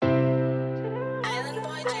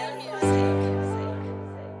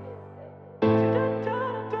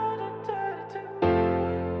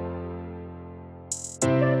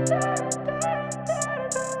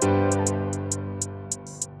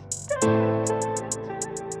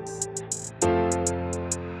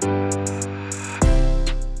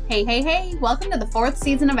Hey, hey, hey, welcome to the 4th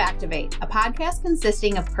season of Activate, a podcast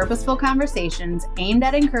consisting of purposeful conversations aimed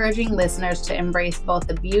at encouraging listeners to embrace both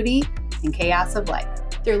the beauty and chaos of life.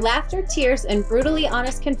 Through laughter, tears, and brutally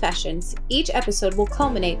honest confessions, each episode will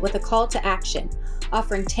culminate with a call to action,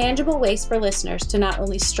 offering tangible ways for listeners to not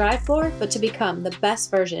only strive for, but to become the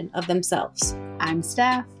best version of themselves. I'm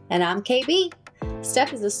Steph. And I'm KB.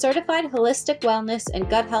 Steph is a certified holistic wellness and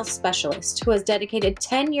gut health specialist who has dedicated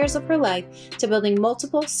 10 years of her life to building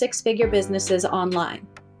multiple six-figure businesses online.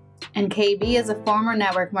 And KB is a former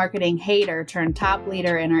network marketing hater turned top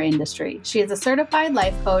leader in her industry. She is a certified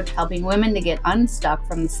life coach helping women to get unstuck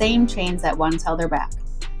from the same chains that once held her back.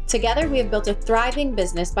 Together, we have built a thriving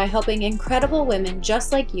business by helping incredible women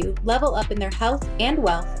just like you level up in their health and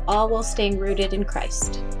wealth, all while staying rooted in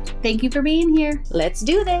Christ. Thank you for being here. Let's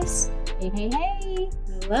do this. Hey, hey, hey.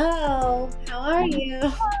 Hello. How are you?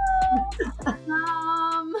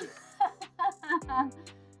 I'm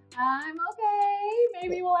okay.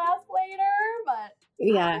 Maybe we'll ask later, but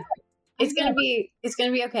yeah, it's gonna be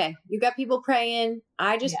okay. You got people praying.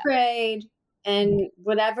 I just prayed, and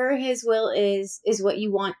whatever His will is what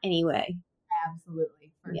you want anyway.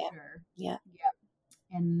 Absolutely, for sure. Yeah. Yep.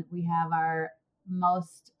 And we have our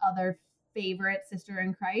most other favorite sister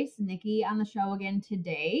in Christ, Nikki, on the show again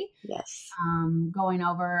today. Yes. Going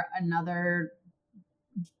over another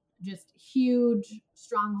just huge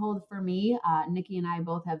stronghold for me. Nikki and I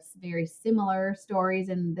both have very similar stories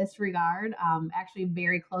in this regard. Actually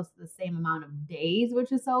very close to the same amount of days,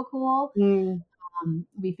 which is so cool.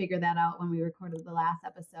 We figured that out when we recorded the last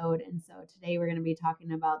episode. And so today we're going to be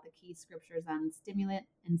talking about the key scriptures on stimulant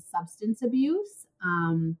and substance abuse.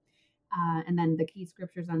 And then the key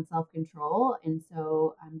scriptures on self-control. And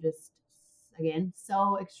so I'm just, again,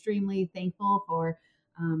 so extremely thankful for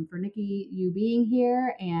Nikki, you being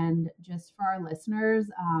here, and just for our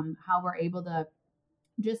listeners, how we're able to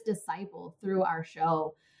just disciple through our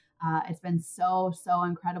show. It's been so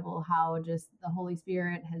incredible how just the Holy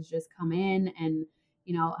Spirit has just come in, and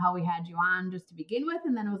you know how we had you on just to begin with,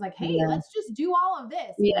 and then it was like, hey, let's just do all of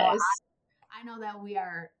this. Yes, I know that we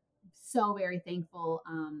are so very thankful,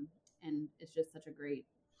 and it's just such a great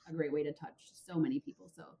way to touch so many people.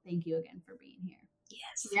 So thank you again for being here.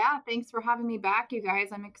 Yes. Yeah, thanks for having me back, you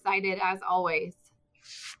guys. I'm excited as always.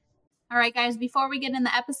 All right, guys, before we get in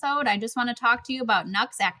the episode, I just want to talk to you about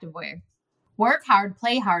Nux Activewear. Work hard,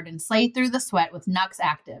 play hard, and slay through the sweat with Nux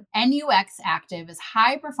Active. NUX Active is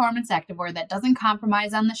high-performance activewear that doesn't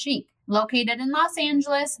compromise on the chic. Located in Los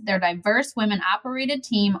Angeles, their diverse women-operated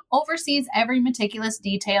team oversees every meticulous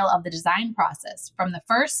detail of the design process, from the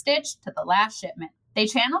first stitch to the last shipment. They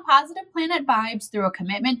channel positive planet vibes through a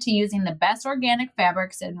commitment to using the best organic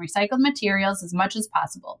fabrics and recycled materials as much as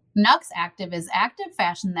possible. Nux Active is active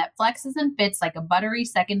fashion that flexes and fits like a buttery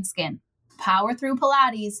second skin. Power through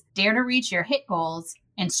Pilates, dare to reach your HIIT goals,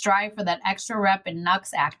 and strive for that extra rep in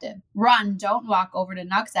Nux Active. Run, don't walk over to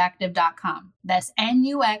nuxactive.com. That's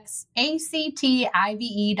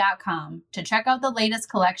NUXACTIVE.com to check out the latest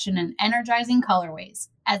collection in energizing colorways.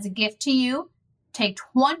 As a gift to you, take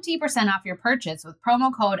 20% off your purchase with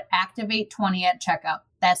promo code ACTIVATE20 at checkout.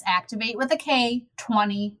 That's ACTIVATE with a K,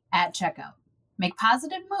 20 at checkout. Make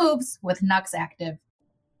positive moves with Nux Active.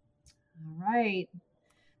 All right.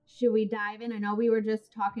 Should we dive in? I know we were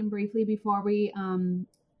just talking briefly before we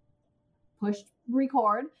pushed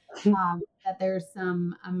record that there's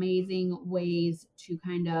some amazing ways to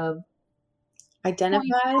kind of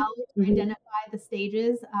identify the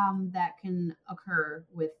stages that can occur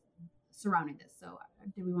with surrounding this. So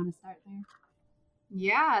do we want to start there?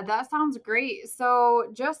 Yeah, that sounds great.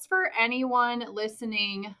 So just for anyone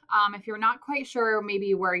listening, if you're not quite sure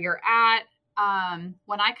maybe where you're at,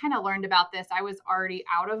 when I kind of learned about this, I was already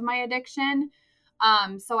out of my addiction.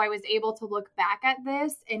 So I was able to look back at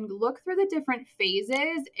this and look through the different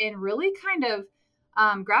phases and really kind of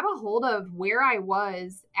grab a hold of where I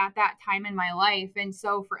was at that time in my life. And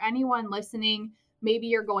so for anyone listening, maybe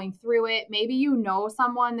you're going through it, maybe you know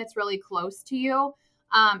someone that's really close to you.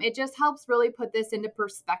 It just helps really put this into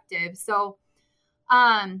perspective. So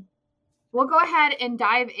we'll go ahead and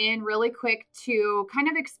dive in really quick to kind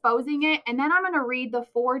of exposing it. And then I'm going to read the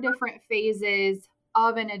 4 different phases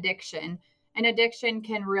of an addiction. An addiction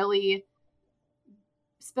can really,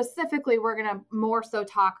 specifically, we're going to more so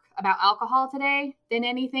talk about alcohol today than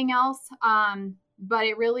anything else. But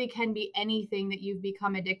it really can be anything that you've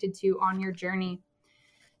become addicted to on your journey.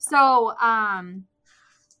 So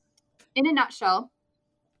in a nutshell,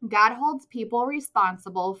 God holds people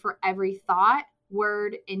responsible for every thought,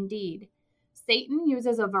 word, and deed. Satan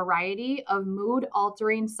uses a variety of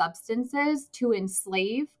mood-altering substances to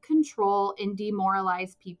enslave, control, and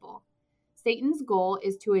demoralize people. Satan's goal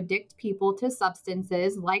is to addict people to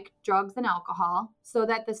substances like drugs and alcohol so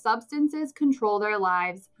that the substances control their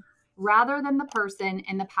lives rather than the person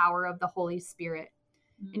and the power of the Holy Spirit.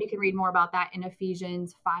 And you can read more about that in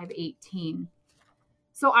Ephesians 5:18.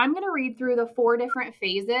 So I'm going to read through the 4 different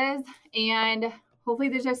phases, and hopefully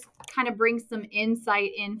this just kind of brings some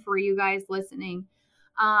insight in for you guys listening.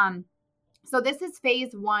 So this is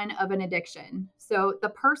phase 1 of an addiction. So the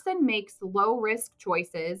person makes low risk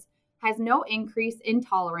choices, has no increase in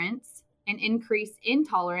tolerance. An increase in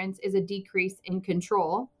tolerance is a decrease in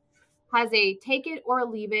control, has a take it or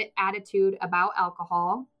leave it attitude about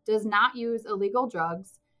alcohol, does not use illegal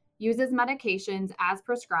drugs, uses medications as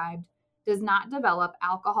prescribed, does not develop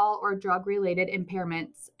alcohol or drug related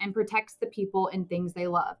impairments, and protects the people and things they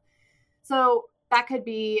love. So that could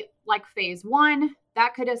be like phase 1.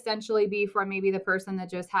 That could essentially be for maybe the person that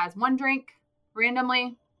just has one drink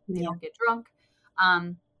randomly. They don't get drunk.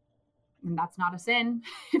 And that's not a sin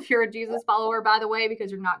if you're a Jesus follower, by the way,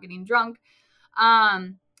 because you're not getting drunk.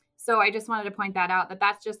 So I just wanted to point that out, that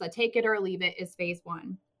that's just a take it or leave it is phase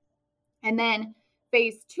 1. And then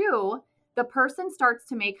phase 2, the person starts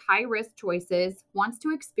to make high risk choices, wants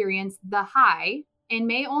to experience the high, and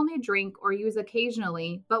may only drink or use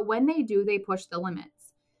occasionally, but when they do, they push the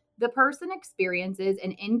limits. The person experiences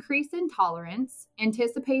an increase in tolerance,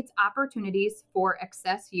 anticipates opportunities for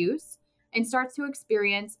excess use, and starts to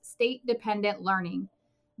experience state-dependent learning.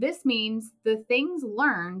 This means the things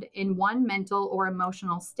learned in one mental or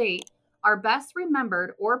emotional state are best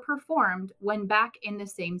remembered or performed when back in the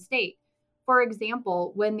same state. For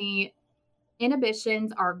example, when the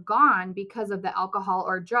inhibitions are gone because of the alcohol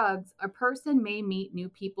or drugs, a person may meet new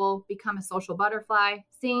people, become a social butterfly,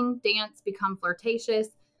 sing, dance, become flirtatious,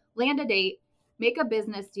 land a date, make a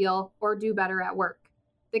business deal, or do better at work.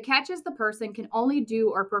 The catch is the person can only do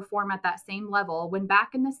or perform at that same level when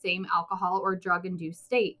back in the same alcohol or drug-induced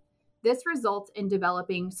state. This results in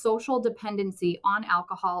developing social dependency on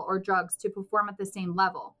alcohol or drugs to perform at the same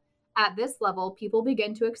level. At this level, people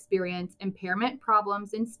begin to experience impairment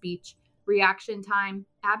problems in speech, reaction time,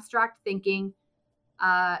 abstract thinking,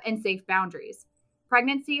 and safe boundaries.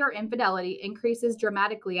 Pregnancy or infidelity increases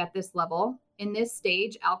dramatically at this level. In this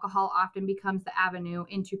stage, alcohol often becomes the avenue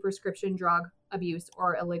into prescription drug abuse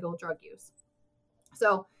or illegal drug use.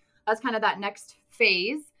 So that's kind of that next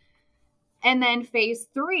phase. And then phase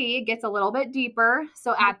 3 gets a little bit deeper.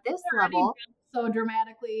 So at this level, so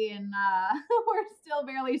dramatically, and we're still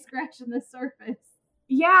barely scratching the surface.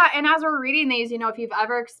 Yeah. And as we're reading these, if you've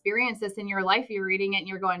ever experienced this in your life, you're reading it and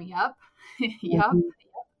you're going, yep, yep,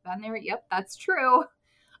 been there. Yep, that's true.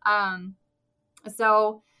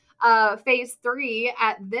 So phase 3,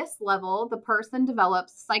 at this level, the person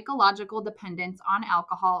develops psychological dependence on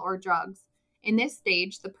alcohol or drugs. In this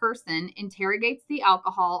stage, the person interrogates the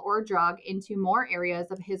alcohol or drug into more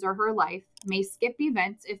areas of his or her life, may skip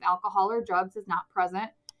events if alcohol or drugs is not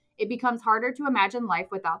present. It becomes harder to imagine life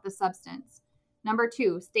without the substance. Number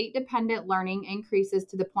 2, state-dependent learning increases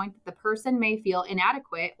to the point that the person may feel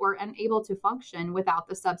inadequate or unable to function without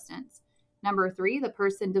the substance. Number 3, the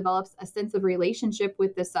person develops a sense of relationship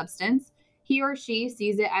with the substance. He or she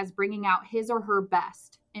sees it as bringing out his or her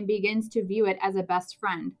best and begins to view it as a best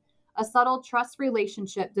friend. A subtle trust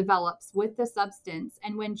relationship develops with the substance,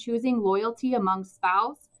 and when choosing loyalty among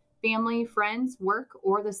spouse, family, friends, work,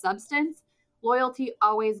 or the substance, loyalty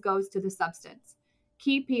always goes to the substance.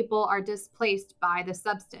 Key people are displaced by the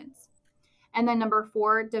substance. And then number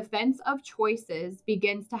 4, defense of choices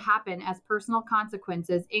begins to happen as personal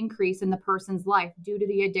consequences increase in the person's life due to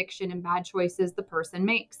the addiction and bad choices the person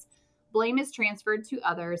makes. Blame is transferred to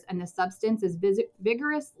others, and the substance is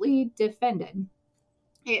vigorously defended.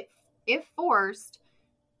 If forced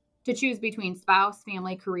to choose between spouse,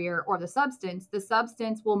 family, career, or the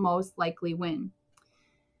substance will most likely win.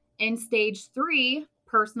 In stage 3,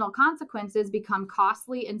 personal consequences become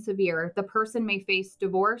costly and severe. The person may face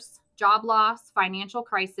divorce, job loss, financial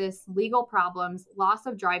crisis, legal problems, loss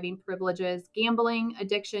of driving privileges, gambling,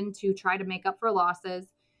 addiction to try to make up for losses.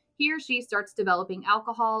 He or she starts developing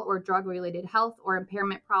alcohol or drug-related health or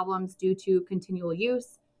impairment problems due to continual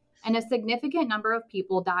use. And a significant number of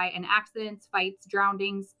people die in accidents, fights,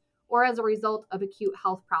 drownings, or as a result of acute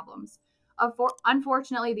health problems.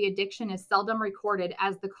 Unfortunately, the addiction is seldom recorded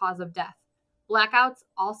as the cause of death. Blackouts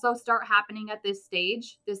also start happening at this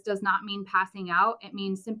stage. This does not mean passing out. It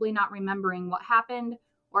means simply not remembering what happened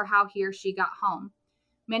or how he or she got home.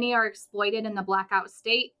 Many are exploited in the blackout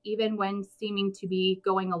state, even when seeming to be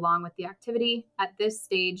going along with the activity. At this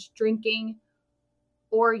stage, drinking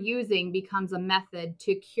or using becomes a method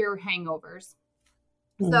to cure hangovers.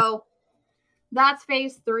 So that's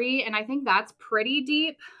phase 3, and I think that's pretty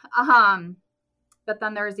deep. but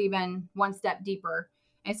then there's even one step deeper.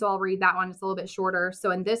 And so I'll read that one. It's a little bit shorter.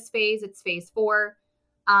 So in this phase, it's phase 4.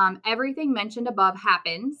 Everything mentioned above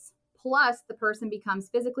happens, plus the person becomes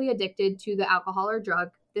physically addicted to the alcohol or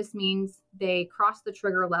drug. This means they cross the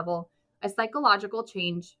trigger level. A psychological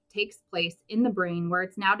change takes place in the brain where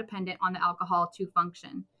it's now dependent on the alcohol to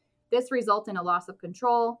function. This results in a loss of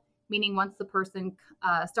control, meaning once the person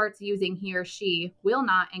starts using, he or she will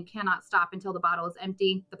not and cannot stop until the bottle is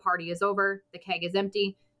empty, the party is over, the keg is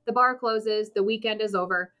empty, the bar closes, the weekend is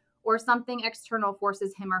over, or something external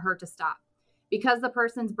forces him or her to stop. Because the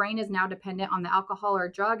person's brain is now dependent on the alcohol or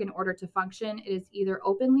drug in order to function, it is either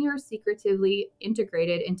openly or secretively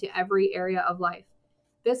integrated into every area of life.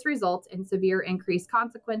 This results in severe increased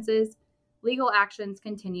consequences. Legal actions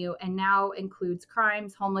continue and now includes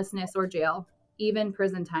crimes, homelessness, or jail, even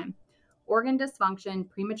prison time. Organ dysfunction,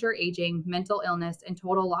 premature aging, mental illness, and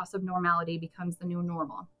total loss of normality becomes the new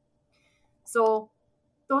normal. So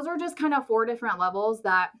those are just kind of 4 different levels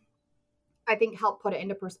that I think help put it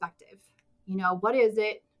into perspective. You know, what is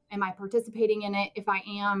it? Am I participating in it? If I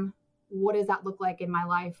am, what does that look like in my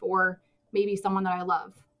life? Or maybe someone that I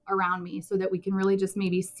love around me, so that we can really just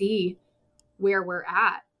maybe see where we're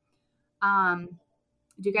at.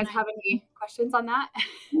 Do you guys have any questions on that?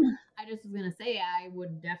 I just was going to say, I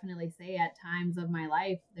would definitely say at times of my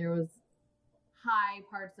life, there was high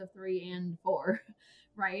parts of 3 and 4,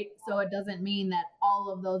 right? So it doesn't mean that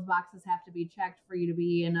all of those boxes have to be checked for you to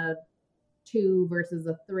be in a 2 versus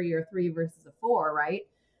a 3 or 3 versus a 4, right?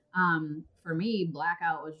 For me,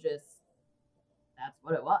 blackout was just, that's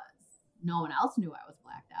what it was. No one else knew I was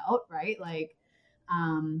blacked out, right? Like,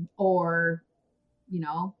 or, you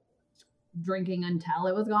know, drinking until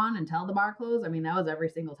it was gone, until the bar closed. I mean, that was every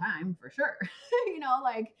single time for sure. You know,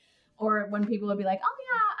 like, or when people would be like, oh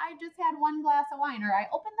yeah, I just had 1 glass of wine, or I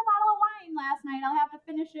opened the bottle of wine last night, I'll have to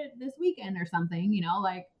finish it this weekend or something, you know,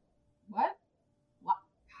 like, what?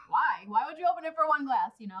 Why would you open it for 1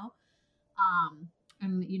 glass, you know?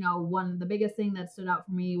 And you know, the biggest thing that stood out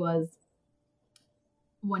for me was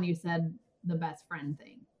when you said the best friend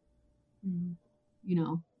thing. You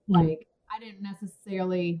know, like, I didn't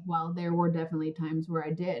necessarily, well, there were definitely times where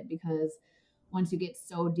I did, because once you get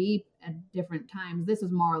so deep at different times, this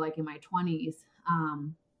was more like in my 20s,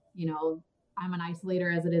 you know, I'm an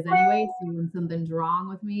isolator as it is anyway. So when something's wrong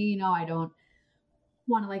with me, you know, I don't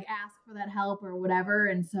want to like ask for that help or whatever.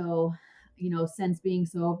 And so, you know, since being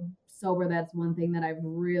so sober, that's one thing that I've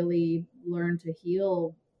really learned to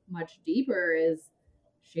heal much deeper, is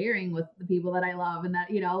sharing with the people that I love, and that,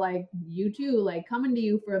 you know, like you too, like coming to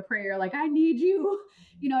you for a prayer, like I need you,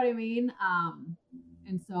 you know what I mean?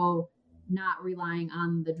 And so not relying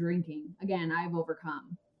on the drinking. Again, I've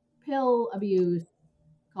overcome pill abuse,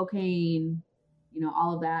 cocaine, you know,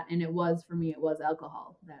 all of that. And it was, for me, it was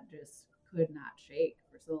alcohol that just could not shake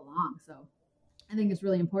for so long. So I think it's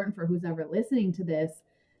really important for who's ever listening to this,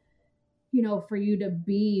 you know, for you to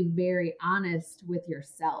be very honest with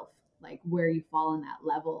yourself, like where you fall on that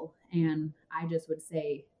level. And I just would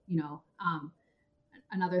say, you know,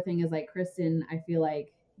 another thing is like Kristen, I feel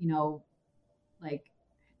like, you know, like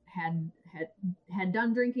had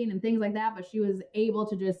done drinking and things like that, but she was able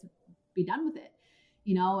to just be done with it,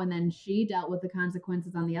 you know, and then she dealt with the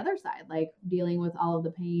consequences on the other side, like dealing with all of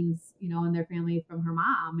the pains, you know, in their family from her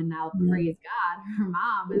mom. And now, praise God, her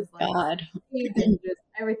mom is like and just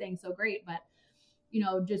everything so great. But, you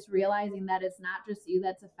know, just realizing that it's not just you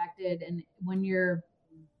that's affected. And when you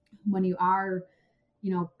are,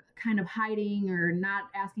 you know, kind of hiding or not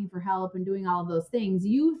asking for help and doing all of those things,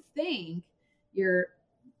 you think you're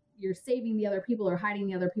saving the other people or hiding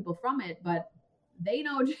the other people from it, but they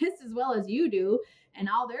know just as well as you do, and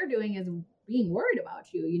all they're doing is being worried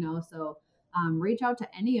about you, you know. So reach out to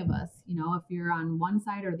any of us, you know, if you're on one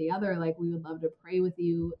side or the other, like we would love to pray with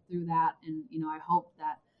you through that. And, you know, I hope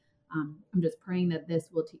that I'm just praying that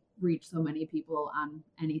this will reach so many people on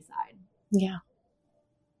any side. Yeah,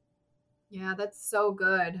 that's so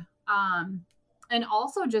good. And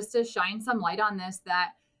also just to shine some light on this,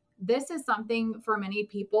 that this is something for many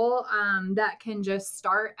people that can just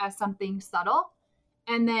start as something subtle.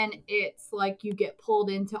 And then it's like you get pulled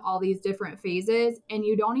into all these different phases and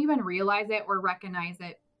you don't even realize it or recognize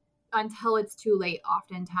it until it's too late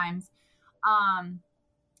oftentimes.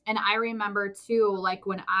 And I remember too, like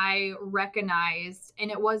when I recognized,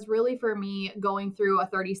 and it was really for me going through a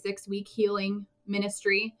 36-week healing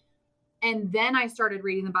ministry. And then I started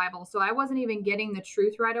reading the Bible. So I wasn't even getting the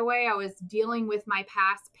truth right away. I was dealing with my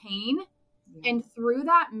past pain. And through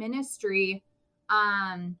that ministry,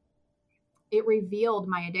 it revealed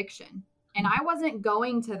my addiction. And I wasn't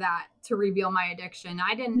going to that to reveal my addiction.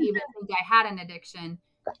 I didn't even think I had an addiction.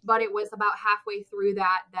 But it was about halfway through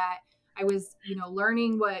that I was,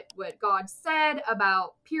 learning what God said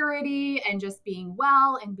about purity and just being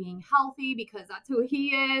well and being healthy, because that's who he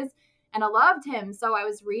is. And I loved him. So I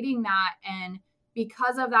was reading that, and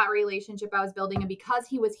because of that relationship I was building and because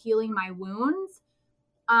he was healing my wounds,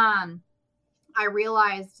 I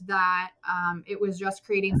realized that it was just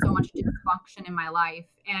creating so much dysfunction in my life,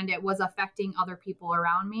 and it was affecting other people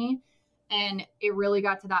around me. And it really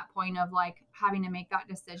got to that point of like having to make that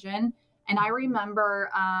decision. And I remember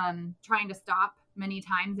trying to stop many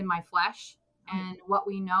times in my flesh. And what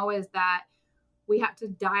we know is that we have to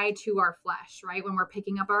die to our flesh, right? When we're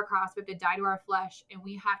picking up our cross, we have to die to our flesh, and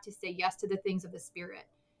we have to say yes to the things of the Spirit.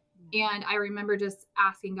 And I remember just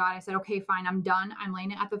asking God, I said, okay, fine, I'm done. I'm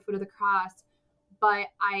laying it at the foot of the cross. But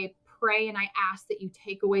I pray and I ask that you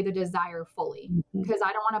take away the desire fully, because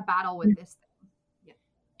I don't want to battle with this thing. Yeah.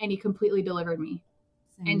 And he completely delivered me.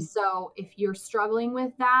 Same. And so if you're struggling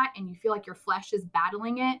with that and you feel like your flesh is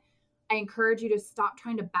battling it, I encourage you to stop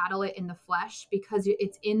trying to battle it in the flesh, because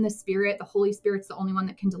it's in the Spirit. The Holy Spirit's the only one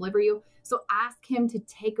that can deliver you. So ask him to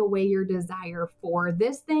take away your desire for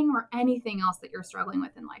this thing or anything else that you're struggling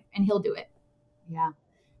with in life, and he'll do it. Yeah.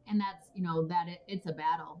 And that's, it's a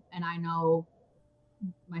battle. And I know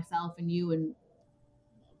myself and you and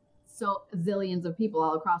so zillions of people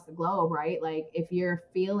all across the globe, right? Like if you're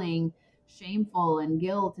feeling shameful and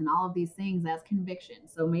guilt and all of these things, that's conviction.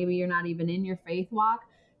 So maybe you're not even in your faith walk.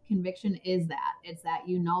 Conviction is that. It's that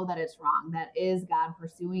you know that it's wrong. That is God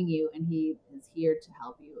pursuing you, and he is here to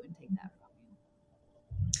help you and take that from you.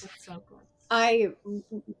 That's so good. I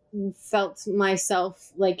felt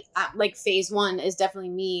myself like phase 1 is definitely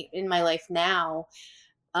me in my life now.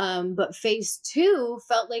 But phase 2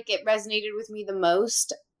 felt like it resonated with me the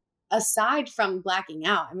most, aside from blacking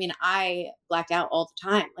out. I mean, I blacked out all the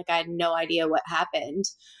time. Like I had no idea what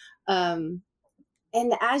happened.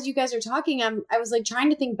 And as you guys are talking, I was like trying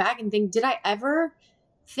to think back and think, did I ever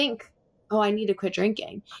think, oh, I need to quit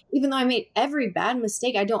drinking? Even though I made every bad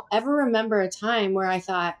mistake, I don't ever remember a time where I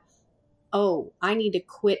thought, oh, I need to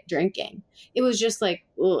quit drinking. It was just like,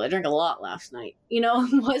 oh, I drank a lot last night. It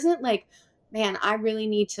wasn't like, man, I really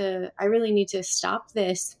need to stop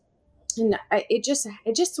this. And it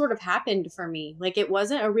just sort of happened for me. Like it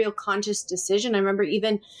wasn't a real conscious decision. I remember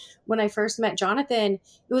even when I first met Jonathan,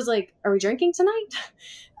 it was like, are we drinking tonight?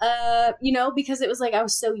 Because it was like, I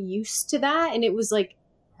was so used to that. And it was like,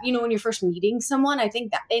 when you're first meeting someone, I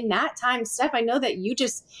think that in that time, Steph, I know that you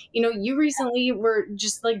just, you recently were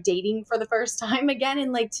just like dating for the first time again.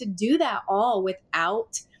 And like to do that all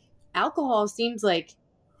without alcohol seems like,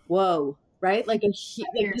 whoa. Right? Like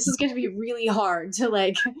this is going to be really hard to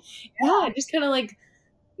like, just kind of like,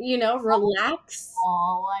 relax.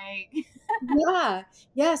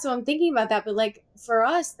 Yeah. So I'm thinking about that. But like for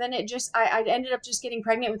us, then I ended up just getting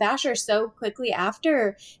pregnant with Asher so quickly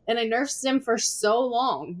after, and I nursed him for so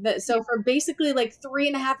long so for basically like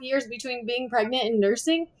 3.5 years between being pregnant and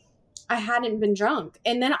nursing, I hadn't been drunk.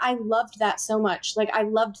 And then I loved that so much. Like I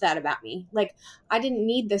loved that about me. Like I didn't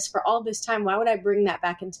need this for all this time. Why would I bring that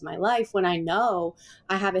back into my life when I know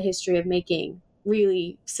I have a history of making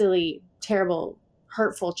really silly, terrible,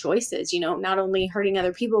 hurtful choices, not only hurting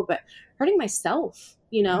other people, but hurting myself,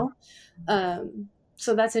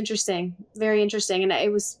 So that's interesting. Very interesting. And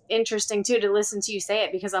it was interesting too, to listen to you say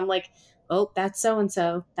it, because I'm like, oh, that's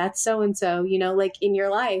so-and-so, that's so-and-so, like in your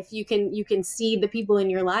life, you can see the people in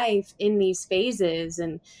your life in these phases.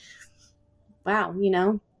 And wow,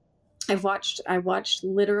 I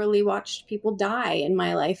literally watched people die in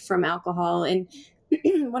my life from alcohol. And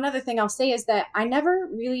one other thing I'll say is that I never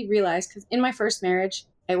really realized, because in my first marriage,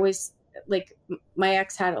 I was like, my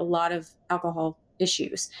ex had a lot of alcohol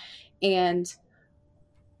issues. And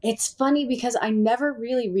it's funny because I never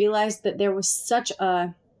really realized that there was such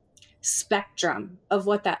a spectrum of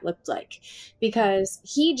what that looked like, because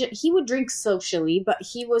he would drink socially, but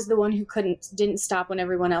he was the one who didn't stop when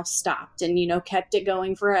everyone else stopped, and kept it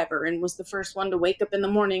going forever, and was the first one to wake up in the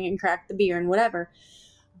morning and crack the beer and whatever.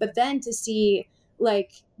 But then to see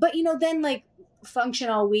then like function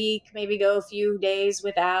all week, maybe go a few days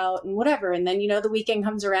without and whatever, and then the weekend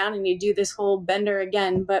comes around and you do this whole bender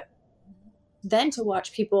again. But then to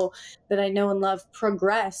watch people that I know and love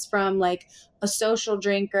progress from like a social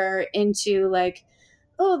drinker into like,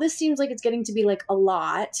 oh, this seems like it's getting to be like a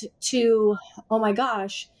lot, to, oh my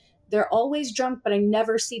gosh, they're always drunk, but I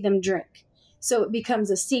never see them drink. So it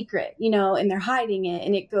becomes a secret, and they're hiding it.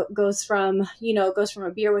 And it goes from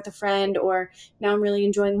a beer with a friend, or now I'm really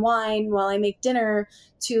enjoying wine while I make dinner,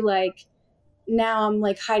 to like, now I'm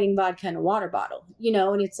like hiding vodka in a water bottle,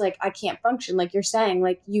 and it's like, I can't function. Like you're saying,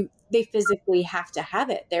 like they physically have to have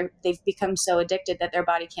it. They've become so addicted that their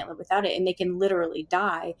body can't live without it, and they can literally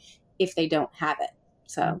die if they don't have it.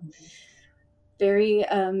 So very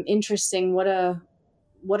interesting. What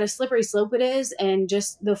a slippery slope it is, and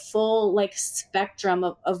just the full like spectrum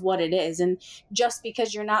of what it is. And just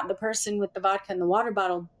because you're not the person with the vodka in the water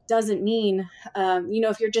bottle doesn't mean,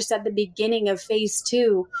 if you're just at the beginning of phase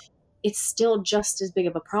 2, it's still just as big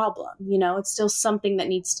of a problem. It's still something that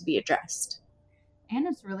needs to be addressed. And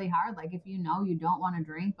it's really hard. Like if you don't want to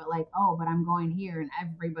drink, but like, oh, but I'm going here and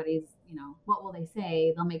everybody's, what will they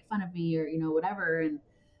say? They'll make fun of me or, whatever. And,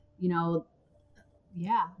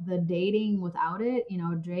 yeah, the dating without it,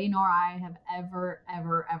 Jay nor I have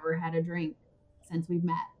ever had a drink since we've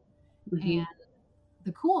met. And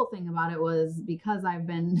the cool thing about it was, because I've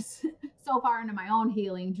been so far into my own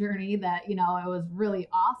healing journey, that, it was really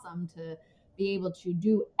awesome to be able to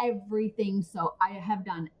do everything. So I have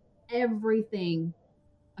done everything,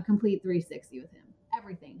 a complete 360 with him,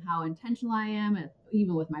 everything, how intentional I am,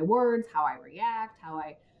 even with my words, how I react, how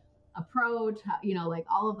I approach, like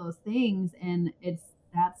all of those things. And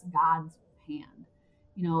that's God's hand.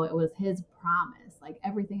 It was his promise, like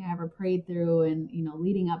everything I ever prayed through, and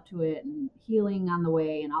leading up to it, and healing on the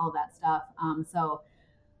way, and all of that stuff. So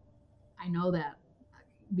I know that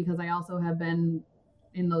because I also have been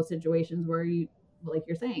in those situations where like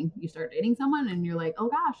you're saying, you start dating someone and you're like, oh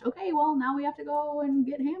gosh, okay, well now we have to go and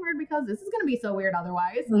get hammered because this is going to be so weird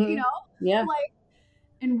otherwise. Yeah. Like,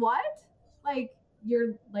 and what, like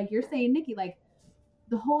you're saying, Nikki, like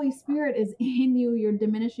the Holy Spirit is in you. You're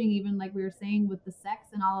diminishing, even like we were saying with the sex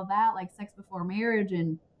and all of that, like sex before marriage.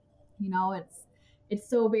 And, it's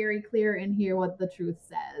so very clear in here what the truth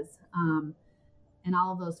says. And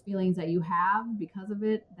all of those feelings that you have because of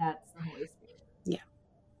it, that's the Holy Spirit. Yeah.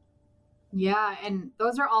 Yeah. And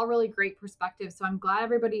those are all really great perspectives. So I'm glad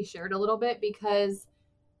everybody shared a little bit, because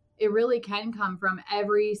it really can come from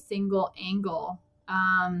every single angle.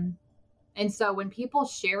 And so when people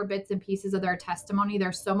share bits and pieces of their testimony,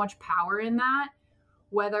 there's so much power in that,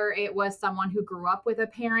 whether it was someone who grew up with a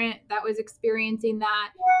parent that was experiencing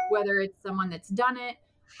that, whether it's someone that's done it.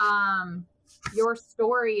 Your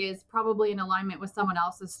story is probably in alignment with someone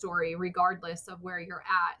else's story, regardless of where you're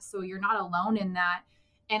at. So you're not alone in that.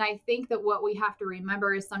 And I think that what we have to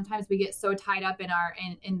remember is sometimes we get so tied up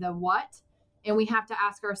in the what, and we have to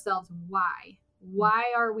ask ourselves, why?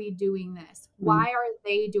 Why are we doing this? Why are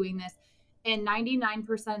they doing this? And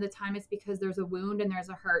 99% of the time, it's because there's a wound and there's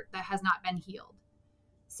a hurt that has not been healed.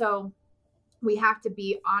 So we have to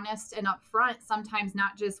be honest and upfront, sometimes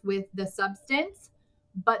not just with the substance,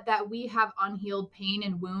 but that we have unhealed pain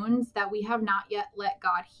and wounds that we have not yet let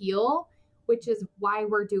God heal, which is why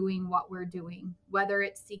we're doing what we're doing, whether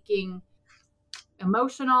it's seeking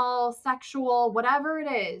emotional, sexual, whatever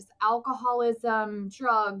it is, alcoholism,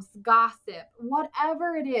 drugs, gossip,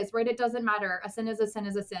 whatever it is, right? It doesn't matter. A sin is a sin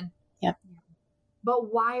is a sin. Yeah.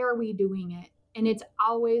 But why are we doing it? And it's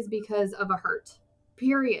always because of a hurt,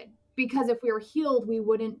 period. Because if we were healed, we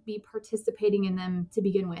wouldn't be participating in them to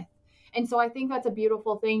begin with. And so I think that's a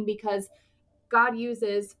beautiful thing, because God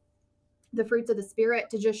uses the fruits of the Spirit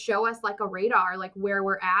to just show us like a radar, like where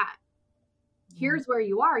we're at. Here's where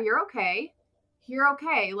you are. You're okay. You're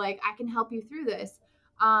okay. Like I can help you through this.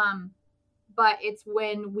 But it's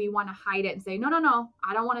when we want to hide it and say, no,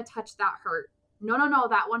 I don't want to touch that hurt. No,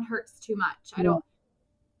 that one hurts too much.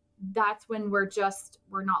 That's when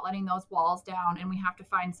we're not letting those walls down, and we have to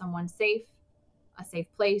find someone safe, a safe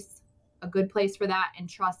place, a good place for that, and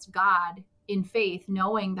trust God in faith,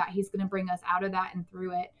 knowing that he's going to bring us out of that and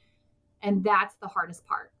through it. And that's the hardest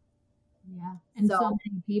part. Yeah. And so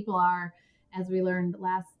many people are, as we learned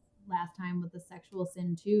last time with the sexual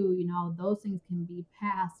sin too, those things can be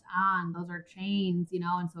passed on. Those are chains,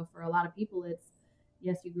 and so for a lot of people, it's,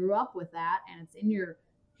 yes, you grew up with that and it's in your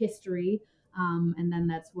history. And then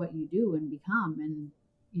that's what you do and become. And,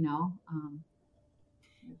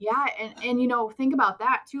 yeah. And, think about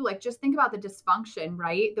that too. Like, just think about the dysfunction,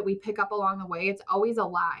 right? That we pick up along the way. It's always a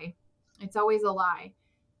lie. It's always a lie.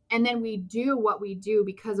 And then we do what we do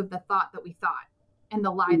because of the thought that we thought and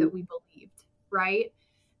the lie that we believed. Right.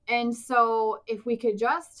 And so if we could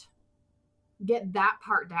just get that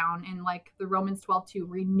part down, and like the Romans 12:2,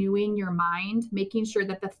 renewing your mind, making sure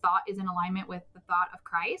that the thought is in alignment with the thought of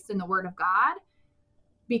Christ and the word of God,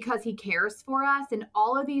 because he cares for us. And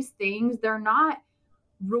all of these things, they're not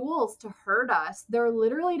rules to hurt us. They're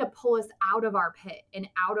literally to pull us out of our pit and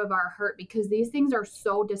out of our hurt, because these things are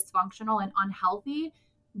so dysfunctional and unhealthy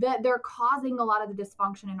that they're causing a lot of the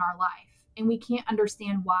dysfunction in our life. And we can't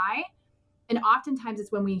understand why. And oftentimes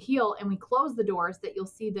it's when we heal and we close the doors that you'll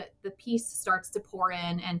see that the peace starts to pour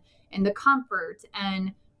in, and the comfort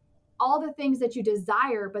and all the things that you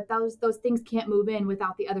desire, but those things can't move in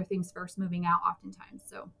without the other things first moving out oftentimes.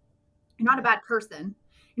 So you're not a bad person.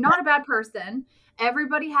 You're not a bad person.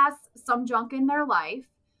 Everybody has some junk in their life.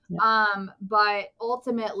 But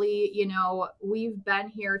ultimately, we've been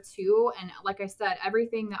here too. And like I said,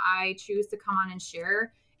 everything that I choose to come on and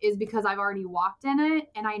share is because I've already walked in it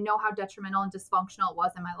and I know how detrimental and dysfunctional it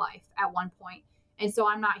was in my life at one point. And so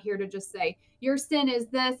I'm not here to just say your sin is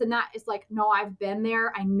this and that. It's like, no, I've been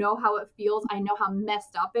there. I know how it feels. I know how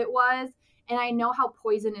messed up it was. And I know how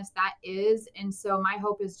poisonous that is. And so my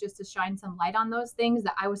hope is just to shine some light on those things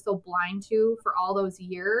that I was so blind to for all those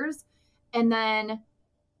years. And then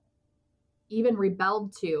even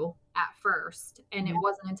rebelled to at first. And it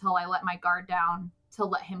wasn't until I let my guard down to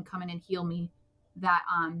let him come in and heal me that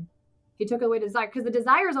he took away desire. Because the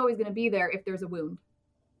desire is always going to be there if there's a wound.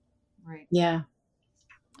 Right. Yeah.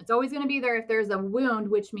 It's always going to be there if there's a wound,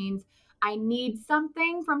 which means I need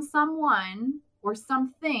something from someone or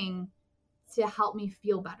something to help me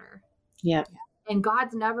feel better. Yeah. And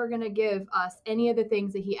God's never going to give us any of the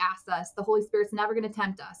things that he asks us. The Holy Spirit's never going to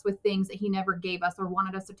tempt us with things that he never gave us or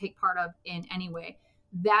wanted us to take part of in any way.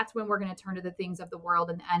 That's when we're going to turn to the things of the world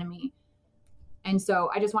and the enemy. And so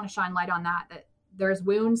I just want to shine light on that there's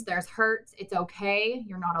wounds, there's hurts. It's okay.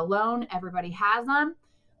 You're not alone. Everybody has them.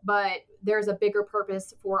 But there's a bigger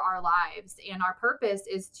purpose for our lives. And our purpose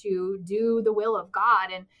is to do the will of God.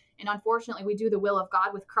 And unfortunately, we do the will of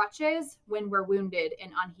God with crutches when we're wounded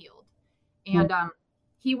and unhealed. And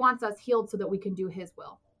he wants us healed so that we can do his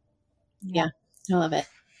will. Yeah, I love it.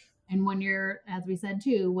 And when you're, as we said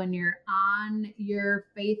too, when you're on your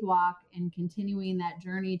faith walk and continuing that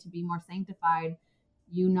journey to be more sanctified,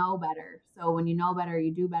 you know better. So when you know better,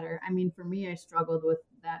 you do better. I mean, for me, I struggled with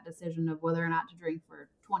that decision of whether or not to drink for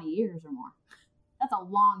 20 years or more. That's a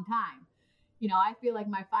long time. I feel like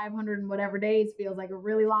my 500 and whatever days feels like a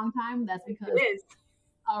really long time. That's because it is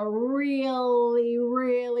a really,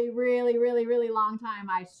 really, really, really, really long time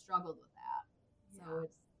I struggled with that. So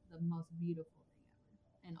it's the most beautiful thing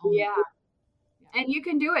ever. And and you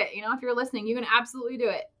can do it. If you're listening, you can absolutely do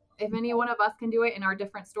it. If any one of us can do it in our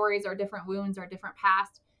different stories, our different wounds, our different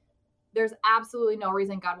past, there's absolutely no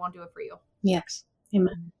reason God won't do it for you. Yes.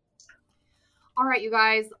 Amen. All right, you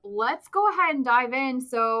guys, let's go ahead and dive in.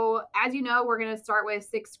 So as you know, we're going to start with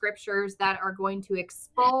 6 scriptures that are going to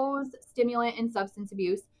expose stimulant and substance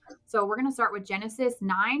abuse. So we're going to start with Genesis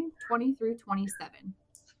 9:20 through 27.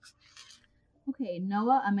 Okay,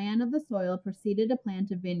 Noah, a man of the soil, proceeded to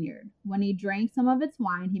plant a vineyard. When he drank some of its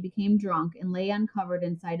wine, he became drunk and lay uncovered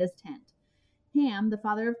inside his tent. Ham, the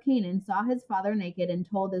father of Canaan, saw his father naked and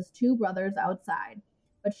told his 2 brothers outside.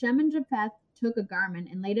 But Shem and Japheth took a garment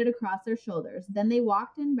and laid it across their shoulders. Then they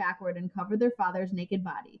walked in backward and covered their father's naked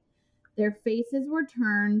body. Their faces were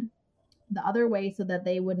turned the other way so that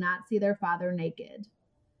they would not see their father naked.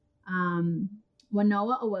 When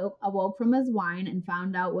Noah awoke from his wine and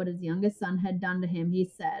found out what his youngest son had done to him, he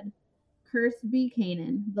said, "Cursed be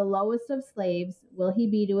Canaan, the lowest of slaves will he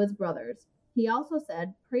be to his brothers." He also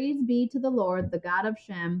said, "Praise be to the Lord, the God of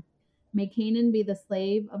Shem. May Canaan be the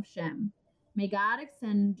slave of Shem. May God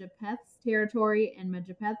extend Japheth's territory, and may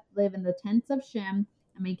Japheth live in the tents of Shem,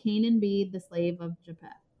 and may Canaan be the slave of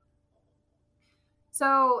Japheth."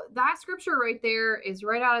 So that scripture right there is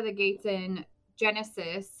right out of the gates in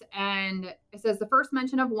Genesis, and it says the first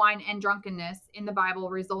mention of wine and drunkenness in the Bible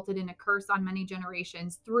resulted in a curse on many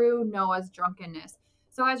generations through Noah's drunkenness.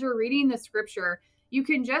 So as you're reading the scripture, you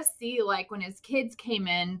can just see, like, when his kids came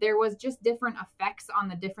in, there was just different effects on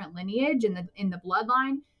the different lineage in the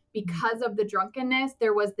bloodline because of the drunkenness.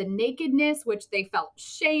 There was the nakedness, which they felt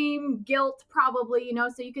shame, guilt, probably,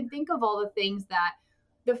 so you can think of all the things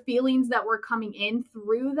the feelings that were coming in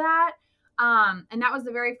through that. And that was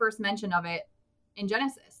the very first mention of it in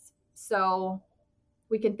Genesis. So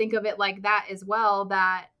we can think of it like that as well,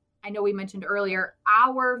 that I know we mentioned earlier,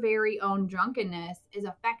 our very own drunkenness is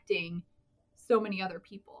affecting so many other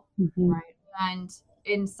people. Mm-hmm. Right. And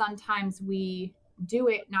sometimes we do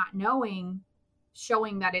it not knowing,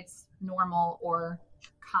 showing that it's normal or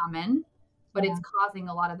common, but it's causing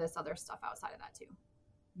a lot of this other stuff outside of that too.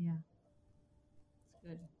 Yeah.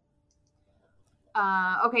 Good.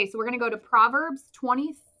 Okay, so we're going to go to Proverbs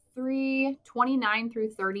 23:29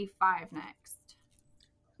 through 35 next.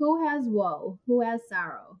 Who has woe? Who has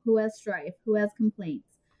sorrow? Who has strife? Who has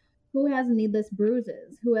complaints? Who has needless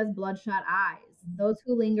bruises? Who has bloodshot eyes? Those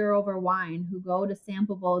who linger over wine, who go to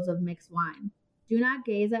sample bowls of mixed wine. Do not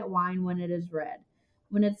gaze at wine when it is red,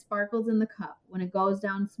 when it sparkles in the cup, when it goes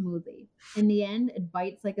down smoothly. In the end, it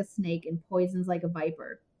bites like a snake and poisons like a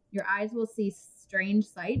viper. Your eyes will see strange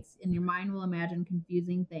sights, and your mind will imagine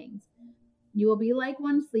confusing things. You will be like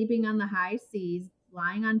one sleeping on the high seas,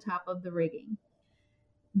 lying on top of the rigging.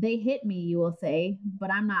 They hit me, you will say,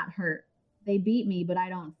 but I'm not hurt. They beat me, but I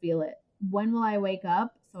don't feel it. When will I wake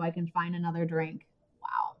up so I can find another drink?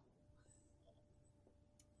 Wow.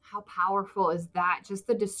 How powerful is that? Just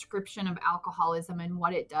the description of alcoholism and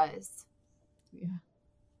what it does. Yeah.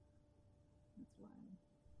 That's wild.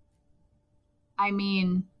 I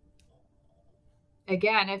mean,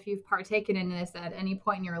 again, if you've partaken in this at any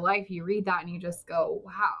point in your life, you read that and you just go,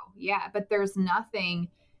 wow, yeah, but there's nothing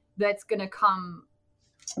that's going to come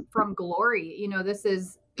from glory. You know,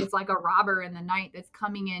 it's like a robber in the night that's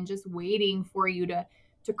coming in, just waiting for you to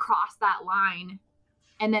cross that line.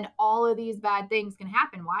 And then all of these bad things can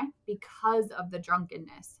happen. Why? Because of the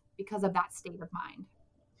drunkenness, because of that state of mind.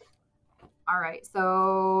 All right.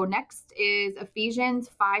 So next is Ephesians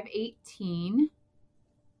 5:18.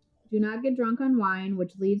 Do not get drunk on wine,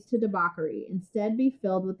 which leads to debauchery. Instead, be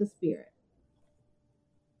filled with the Spirit.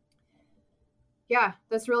 Yeah,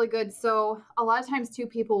 that's really good. So a lot of times too,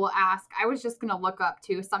 people will ask, I was just going to look up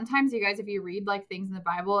too. Sometimes you guys, if you read like things in the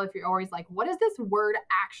Bible, if you're always like, what does this word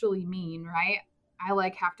actually mean? Right. I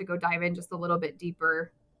like have to go dive in just a little bit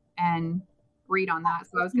deeper and read on that.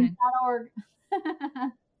 So I was going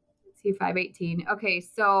to see 5:18. Okay.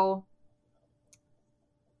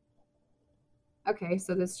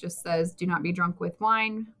 So this just says, do not be drunk with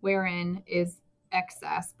wine, wherein is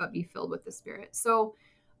excess, but be filled with the Spirit. So,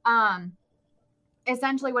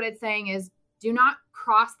 essentially what it's saying is do not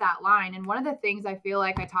cross that line. And one of the things I feel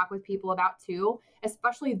like I talk with people about too,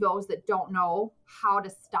 especially those that don't know how to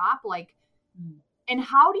stop, like, and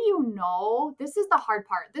how do you know? This is the hard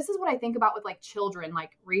part. This is what I think about with like children,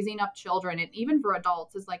 like raising up children, and even for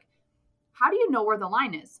adults is like, how do you know where the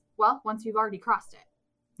line is? Well, once you've already crossed it.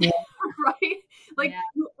 Yeah. Right? Like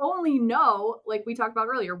you only know, like we talked about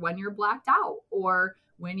earlier, when you're blacked out or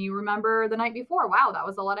when you remember the night before, wow, that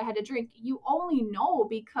was a lot I had to drink. You only know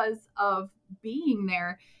because of being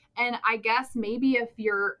there. And I guess maybe if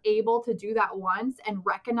you're able to do that once and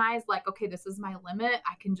recognize like, okay, this is my limit.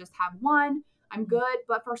 I can just have one. I'm good.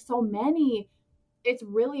 But for so many, it's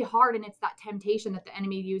really hard. And it's that temptation that the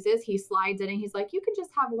enemy uses. He slides in and he's like, you can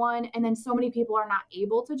just have one. And then so many people are not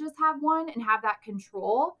able to just have one and have that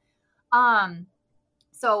control.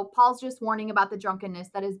 So Paul's just warning about the drunkenness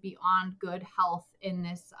that is beyond good health in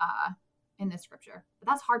this scripture. But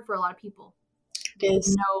that's hard for a lot of people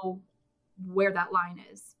to know where that line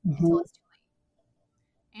is until it's too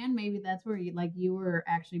late. And maybe that's where you were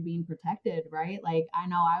actually being protected, right? Like I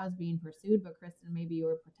know I was being pursued, but Kristen, maybe you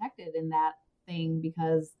were protected in that thing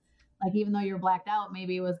because like even though you're blacked out,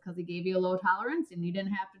 maybe it was because he gave you a low tolerance and you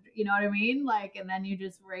didn't have to, you know what I mean? Like, and then you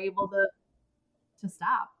just were able to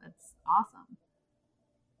stop. That's awesome.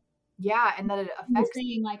 Yeah, and that it affects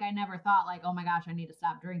saying like I never thought like, oh my gosh, I need to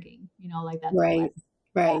stop drinking. You know, like that's right.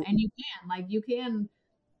 Yeah, and you can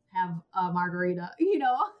have a margarita, you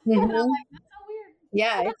know. And I'm like, that's so weird.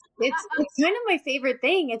 Yeah, it's kind of my favorite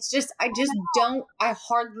thing. It's just I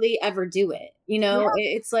hardly ever do it. You know,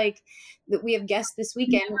 it's like that we have guests this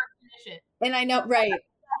weekend. Never finish it. And I know, right.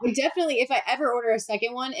 Definitely, if I ever order a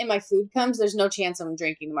second one and my food comes, there's no chance I'm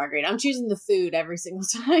drinking the margarita. I'm choosing the food every single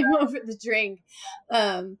time over the drink.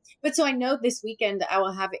 But so I know this weekend I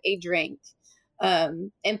will have a drink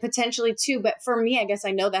and potentially two. But for me, I guess I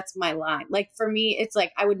know that's my line. Like for me, it's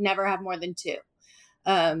like I would never have more than two.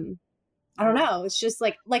 I don't know. It's just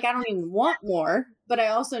like I don't even want more, but I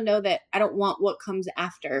also know that I don't want what comes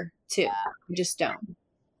after too. I just don't.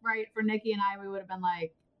 Right. For Nikki and I, we would have been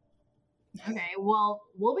like, okay, well,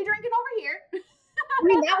 we'll be drinking over here. I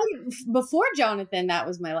mean, that was before Jonathan. That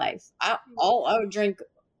was my life. I would drink,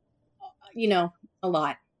 you know, a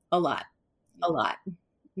lot.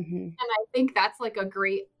 Mm-hmm. And I think that's like a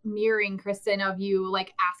great mirroring, Kristen, of you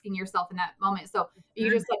like asking yourself in that moment. So you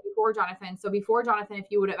just said before Jonathan. So before Jonathan, if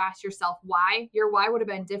you would have asked yourself why, your why would have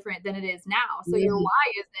been different than it is now. So your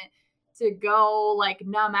why isn't to go like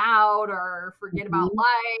numb out or forget about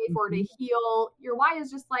life or to heal. Your why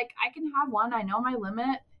is just like, I can have one. I know my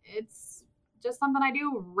limit. It's just something I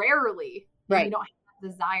do rarely. Right. You don't have that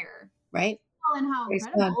desire. Right. And how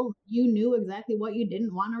incredible you knew exactly what you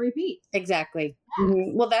didn't want to repeat. Exactly.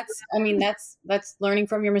 Mm-hmm. Well, that's learning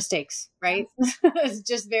from your mistakes, right? It's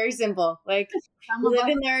just very simple. Like live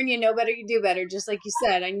and learn, you know better, you do better. Just like you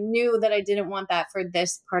said, I knew that I didn't want that for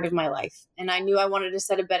this part of my life. And I knew I wanted to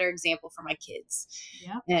set a better example for my kids.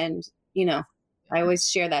 Yeah. And, you know, I always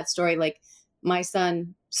share that story. Like my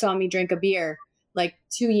son saw me drink a beer like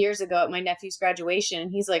 2 years ago at my nephew's graduation.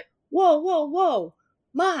 And he's like, whoa, whoa, whoa,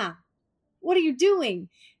 Ma, what are you doing?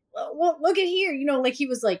 Well, look at here. Like he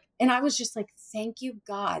was like, and I was just like, thank you,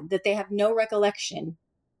 God, that they have no recollection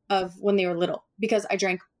of when they were little, because I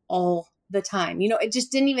drank all the time. It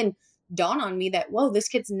just didn't even dawn on me that, whoa, this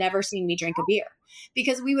kid's never seen me drink a beer,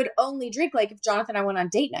 because we would only drink, like if Jonathan and I went on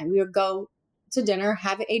date night, we would go to dinner,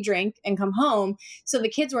 have a drink, and come home. So the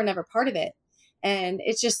kids were never part of it. And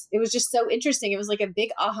it was just so interesting. It was like a big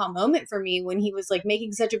aha moment for me when he was like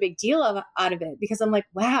making such a big deal out of it, because I'm like,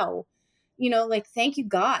 wow, like, thank you,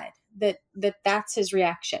 God, that's his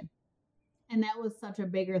reaction. And that was such a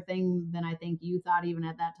bigger thing than I think you thought even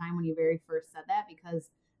at that time when you very first said that, because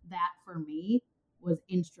that for me was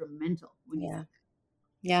instrumental when you said that.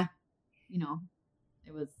 Yeah.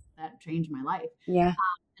 That changed my life. Yeah.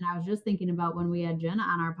 And I was just thinking about when we had Jenna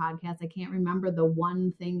on our podcast, I can't remember the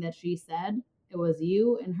one thing that she said. It was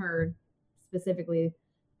you and her specifically.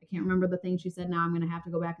 I can't remember the thing she said. Now I'm going to have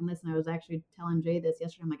to go back and listen. I was actually telling Jay this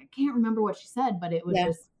yesterday. I'm like, I can't remember what she said, but it was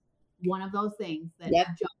just one of those things that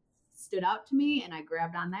just stood out to me, and I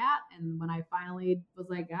grabbed on that. And when I finally was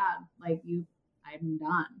like, God, like I'm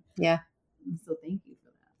done. Yeah. So thank you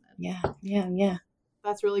for that. Yeah.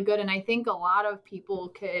 That's really good. And I think a lot of people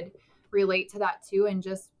could relate to that too. And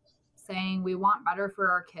just saying we want better for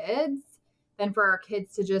our kids than for our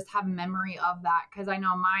kids to just have memory of that. Cause I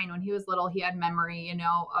know mine, when he was little, he had memory,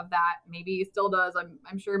 of that. Maybe he still does.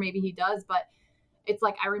 I'm sure maybe he does, but it's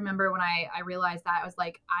like, I remember when I realized that, I was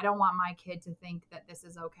like, I don't want my kid to think that this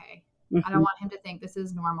is okay. Mm-hmm. I don't want him to think this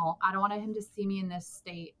is normal. I don't want him to see me in this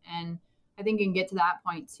state. And I think you can get to that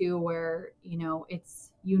point too, where,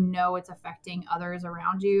 it's affecting others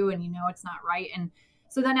around you, and it's not right. And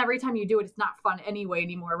so then every time you do it, it's not fun anyway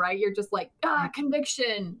anymore, right? You're just like,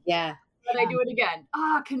 conviction. Yeah. But I do it again.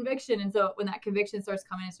 Conviction. And so when that conviction starts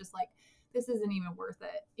coming, it's just like, this isn't even worth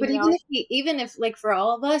it. But even if like for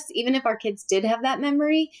all of us, even if our kids did have that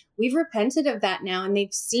memory, we've repented of that now, and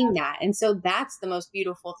they've seen that. And so that's the most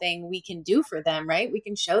beautiful thing we can do for them, right? We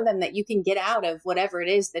can show them that you can get out of whatever it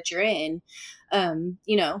is that you're in, and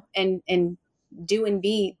do and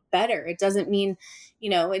be better. It doesn't mean,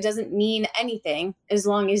 it doesn't mean anything as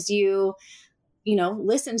long as you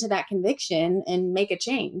listen to that conviction and make a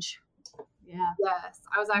change. Yeah. Yes.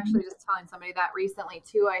 I was actually just telling somebody that recently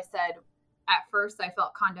too. I said, at first I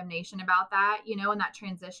felt condemnation about that, in that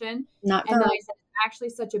transition. And then I said, it's actually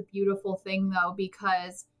such a beautiful thing though,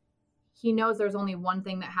 because he knows there's only one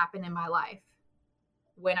thing that happened in my life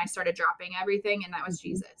when I started dropping everything, and that was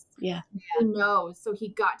Jesus. Yeah. He knows. So he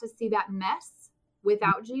got to see that mess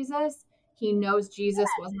without Jesus. He knows Jesus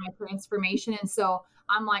was my transformation. And so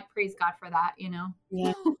I'm like, praise God for that,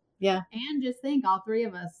 Yeah. Yeah. And just think, all three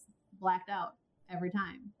of us blacked out every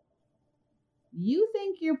time. You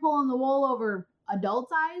think you're pulling the wool over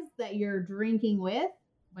adults' eyes that you're drinking with,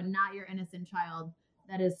 but not your innocent child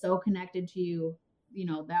that is so connected to you.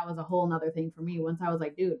 That was a whole nother thing for me. Once I was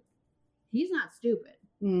like, dude, he's not stupid.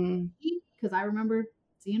 Because I remember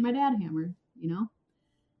seeing my dad hammered,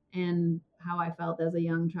 and how I felt as a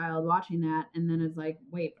young child watching that. And then it's like,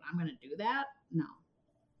 wait, but I'm going to do that? No.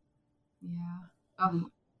 Yeah. Oh,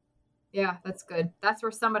 yeah, that's good. That's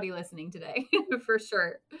for somebody listening today, for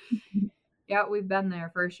sure. Yeah, we've been there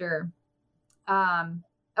for sure.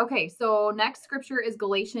 Okay, so next scripture is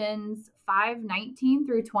Galatians 5:19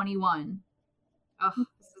 through 21. Oh,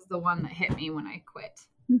 this is the one that hit me when I quit.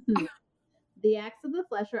 The acts of the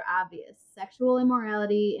flesh are obvious: sexual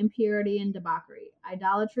immorality, impurity, and debauchery,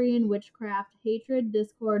 idolatry and witchcraft, hatred,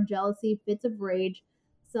 discord, jealousy, fits of rage,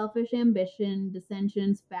 selfish ambition,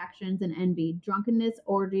 dissensions, factions, and envy, drunkenness,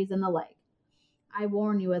 orgies, and the like. I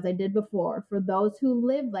warn you, as I did before, for those who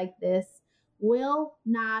live like this will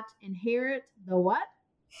not inherit the what?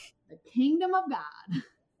 The kingdom of God.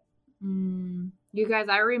 You guys,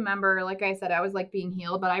 I remember, like I said, I was like being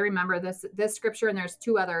healed, but I remember this scripture, and there's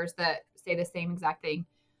two others that say the same exact thing.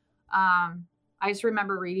 I just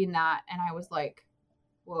remember reading that, and I was like,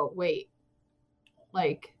 whoa, wait.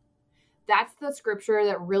 Like, that's the scripture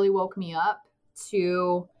that really woke me up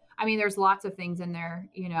to, there's lots of things in there,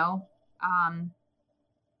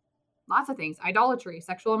 lots of things: idolatry,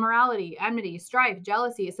 sexual immorality, enmity, strife,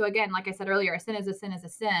 jealousy. So again, like I said earlier, a sin is a sin is a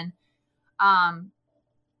sin.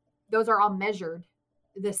 Those are all measured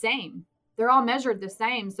the same. They're all measured the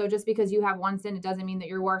same. So just because you have one sin, it doesn't mean that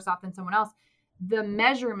you're worse off than someone else. The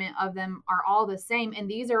measurement of them are all the same. And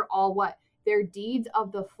these are all what? They're deeds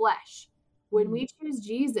of the flesh. When we choose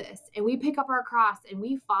Jesus and we pick up our cross and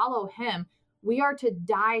we follow him, we are to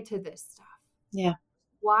die to this stuff. Yeah.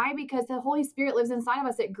 Why? Because the Holy Spirit lives inside of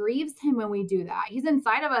us. It grieves him when we do that. He's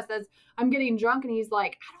inside of us as I'm getting drunk and he's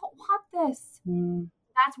like, I don't want this.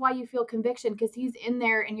 That's why you feel conviction, because he's in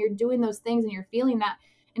there and you're doing those things and you're feeling that.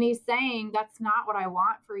 And he's saying, that's not what I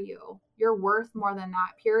want for you. You're worth more than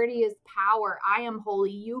that. Purity is power. I am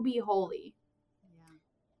holy. You be holy.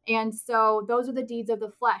 Yeah. And so those are the deeds of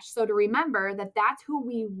the flesh. So to remember that that's who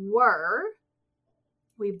we were,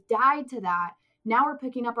 we've died to that. Now we're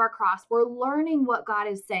picking up our cross. We're learning what God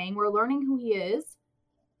is saying. We're learning who he is.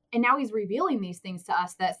 And now he's revealing these things to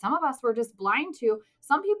us that some of us were just blind to.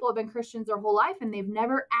 Some people have been Christians their whole life and they've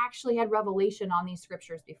never actually had revelation on these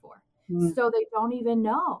scriptures before. So they don't even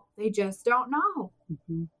know. They just don't know.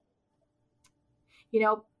 You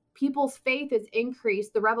know, people's faith is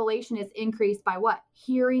increased. The revelation is increased by what?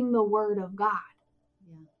 Hearing the word of God.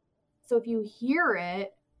 Yeah. So if you hear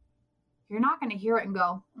it, you're not going to hear it and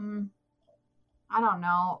go, I don't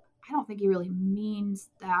know. I don't think he really means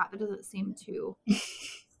that. That doesn't seem too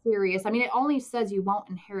serious. I mean, it only says you won't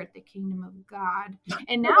inherit the kingdom of God.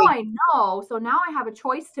 And now I know. So now I have a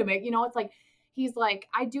choice to make. You know, it's like, he's like,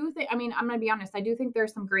 I do think, I mean, I'm going to be honest. I do think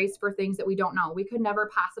there's some grace for things that we don't know. We could never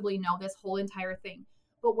possibly know this whole entire thing.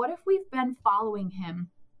 But what if we've been following him?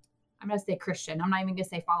 I'm going to say Christian. I'm not even going to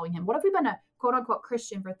say following him. What if we've been a quote unquote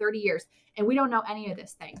Christian for 30 years and we don't know any of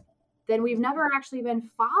this thing? Then we've never actually been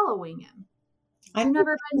following him. I've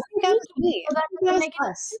never been speaking. So that was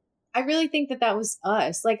us. I really think that was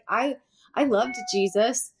us. Like I loved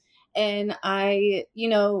Jesus, and I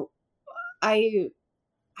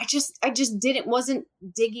wasn't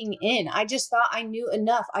digging in. I just thought I knew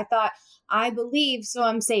enough. I thought I believe, so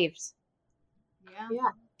I'm saved. Yeah.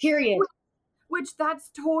 Period. Which that's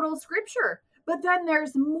total scripture. But then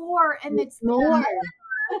there's more, and it's more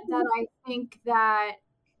that I think that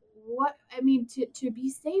to be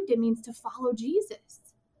saved, it means to follow Jesus.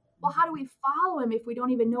 Well, how do we follow him if we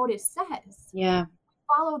don't even know what it says? Yeah.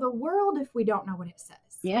 Follow the world if we don't know what it says.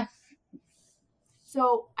 Yeah.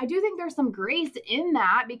 So I do think there's some grace in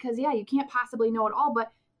that because, you can't possibly know it all.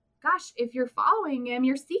 But gosh, if you're following him,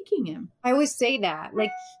 you're seeking him. I always say that.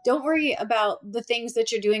 Like, don't worry about the things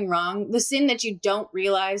that you're doing wrong. The sin that you don't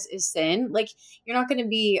realize is sin. Like, you're not going to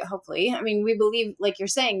be, hopefully. I mean, we believe, like you're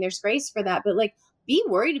saying, there's grace for that. But like, be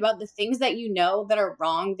worried about the things that you know that are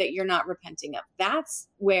wrong that you're not repenting of. That's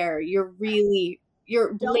where you're blatantly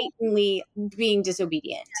being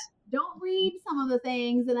disobedient. Don't read some of the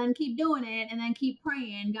things and then keep doing it and then keep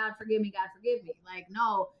praying, God forgive me, God forgive me. Like,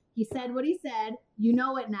 no, he said what he said. You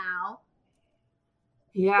know it now.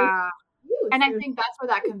 Yeah. And I think that's where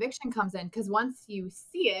that conviction comes in, because once you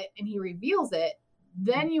see it and he reveals it,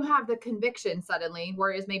 then you have the conviction suddenly,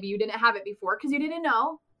 whereas maybe you didn't have it before because you didn't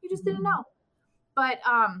know. You just didn't know. But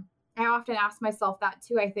I often ask myself that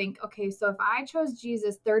too. I think, okay, so if I chose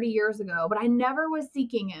Jesus 30 years ago, but I never was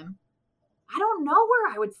seeking him, I don't know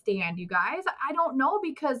where I would stand, you guys. I don't know,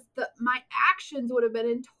 because my actions would have been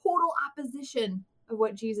in total opposition of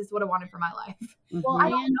what Jesus would have wanted for my life. Well, I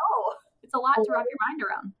don't know. It's a lot to wrap your mind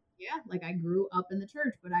around. Yeah, like I grew up in the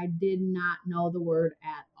church, but I did not know the word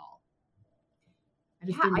at all.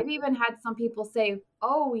 I've even had some people say,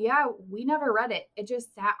 oh, yeah, we never read it. It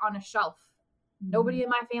just sat on a shelf. Nobody in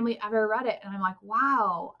my family ever read it. And I'm like,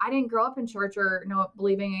 wow, I didn't grow up in church or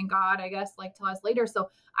believing in God, I guess, like till us later. So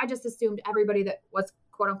I just assumed everybody that was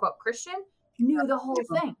quote unquote Christian knew the whole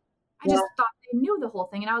thing. I just thought they knew the whole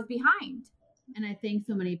thing and I was behind. And I think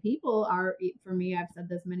so many people are, for me, I've said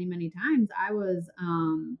this many, many times. I was,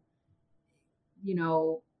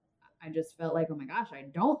 I just felt like, oh my gosh, I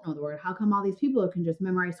don't know the word. How come all these people can just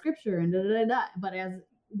memorize scripture and da da da? But as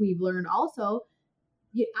we've learned also,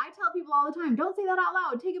 I tell people all the time, don't say that out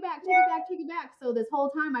loud. Take it back, take it back, take it back. So this whole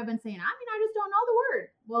time I've been saying, I just don't know the word.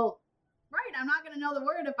 Well, right. I'm not going to know the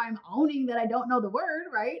word if I'm owning that I don't know the word.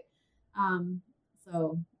 Right.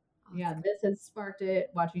 This has sparked it.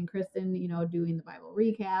 Watching Kristen, doing the Bible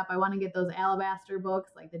recap. I want to get those alabaster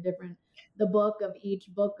books, like the book of each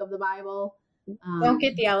book of the Bible. Don't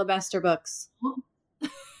get the alabaster books.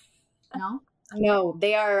 No,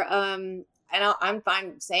 they are, and I'm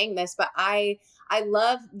fine saying this, but I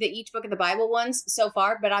love the each book of the Bible ones so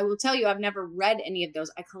far, but I will tell you, I've never read any of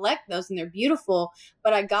those. I collect those and they're beautiful,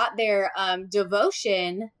 but I got their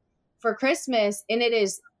devotion for Christmas, and it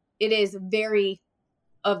is very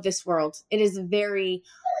of this world. It is very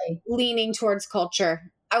leaning towards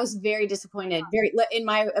culture. I was very disappointed, very, in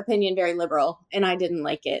my opinion, very liberal, and I didn't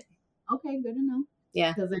like it. Okay, good to know.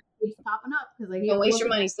 Yeah. Because it keeps popping up. Don't waste your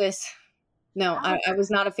money, sis. No, I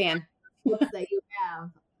was not a fan. That you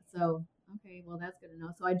have. So, okay, well, that's good to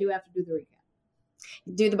know. So I do have to do the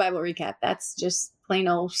recap. Do the Bible recap. That's just plain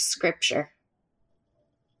old scripture.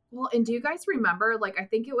 Well, and do you guys remember, like, I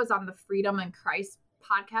think it was on the Freedom in Christ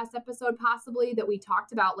podcast episode, possibly, that we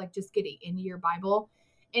talked about, like, just getting into your Bible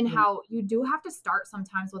and how you do have to start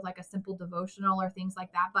sometimes with like a simple devotional or things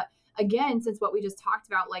like that. But again, since what we just talked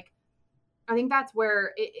about, like, I think that's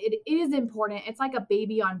where it is important. It's like a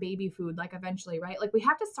baby on baby food, like eventually, right? Like we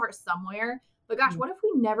have to start somewhere. But gosh, what if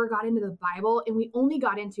we never got into the Bible and we only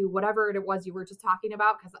got into whatever it was you were just talking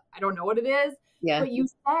about? Because I don't know what it is. Yeah. But you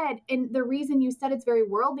said, and the reason you said it's very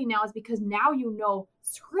worldly now is because now you know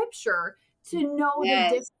scripture to know the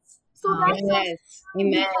difference. So that's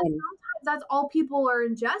Amen. Sometimes that's all people are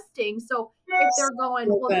ingesting. So if they're going,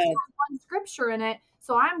 well, this has one scripture in it,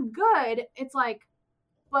 so I'm good. It's like,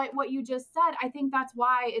 but what you just said, I think that's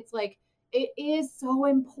why it's like, it is so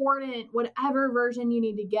important, whatever version you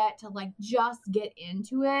need to get to like just get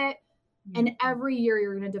into it. And every year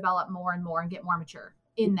you're going to develop more and more and get more mature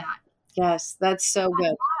in that. Yes, that's so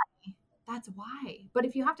good. That's why. But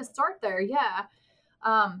if you have to start there, yeah.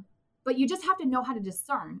 But you just have to know how to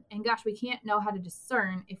discern. And gosh, we can't know how to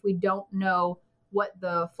discern if we don't know what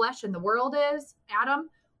the flesh and the world is, Adam,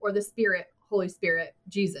 or the Spirit, Holy Spirit,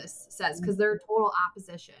 Jesus says, because they're total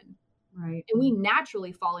opposition. Right. And we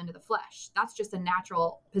naturally fall into the flesh. That's just a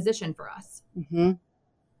natural position for us. Mm-hmm.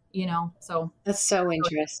 You know, so. That's so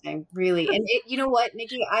interesting, really. And you know what,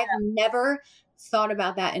 Nikki, I've never thought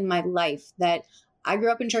about that in my life, that I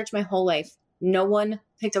grew up in church my whole life. No one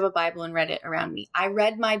picked up a Bible and read it around me. I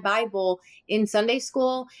read my Bible in Sunday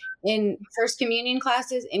school, in first communion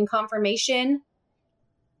classes, in confirmation.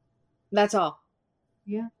 That's all.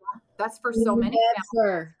 Yeah. That's for so many.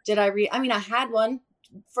 Never did I read. I mean, I had one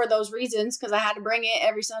for those reasons because I had to bring it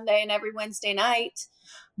every Sunday and every Wednesday night.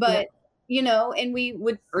 But, you know, and we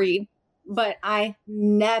would read, but I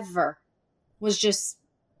never was just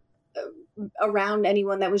around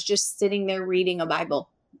anyone that was just sitting there reading a Bible.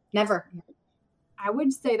 Never. I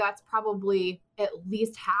would say that's probably at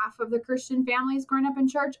least half of the Christian families growing up in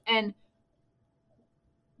church. And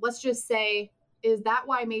let's just say, is that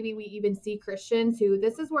why maybe we even see Christians who,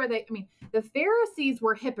 this is where the Pharisees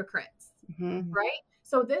were hypocrites, right?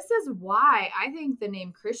 So this is why I think the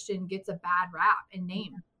name Christian gets a bad rap and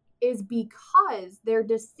name, is because they're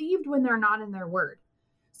deceived when they're not in their word.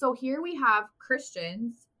 So here we have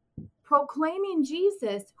Christians proclaiming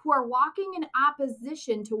Jesus who are walking in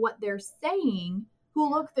opposition to what they're saying, who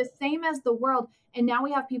look the same as the world. And now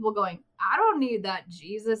we have people going, I don't need that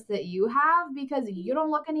Jesus that you have because you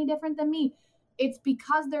don't look any different than me. It's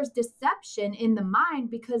because there's deception in the mind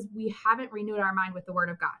because we haven't renewed our mind with the word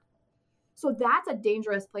of God. So that's a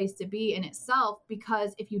dangerous place to be in itself,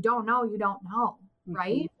 because if you don't know, you don't know,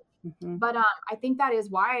 right? But I think that is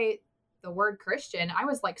why the word Christian, I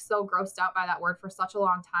was like so grossed out by that word for such a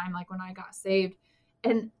long time, like when I got saved.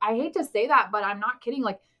 And I hate to say that, but I'm not kidding.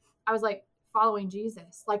 Like I was like following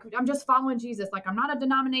Jesus. Like I'm just following Jesus. Like I'm not a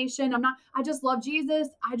denomination. I just love Jesus.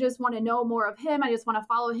 I just want to know more of him. I just want to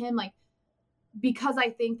follow him. Like, because I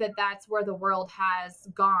think that that's where the world has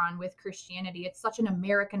gone with Christianity. It's such an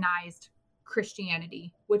Americanized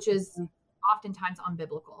Christianity, which is oftentimes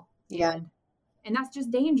unbiblical. Yeah. And that's just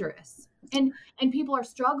dangerous. And people are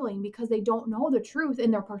struggling because they don't know the truth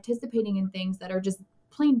and they're participating in things that are just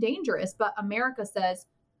plain dangerous. But America says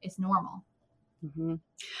it's normal.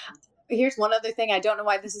 Here's one other thing. I don't know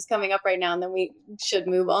why this is coming up right now, and then we should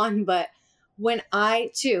move on. But when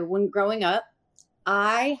growing up,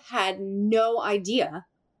 I had no idea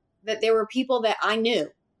that there were people that I knew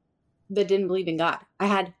that didn't believe in God. I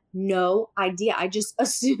had no idea. I just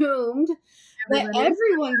assumed that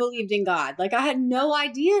everyone believed in God. Like I had no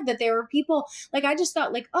idea that there were people, like I just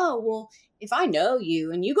thought like, oh, well, if I know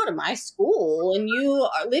you and you go to my school and you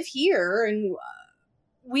live here and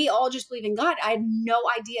we all just believe in God. I had no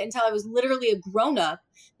idea until I was literally a grown up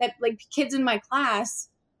that like kids in my class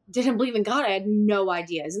didn't believe in God. I had no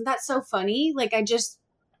idea. Isn't that so funny? Like I just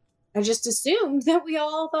assumed that we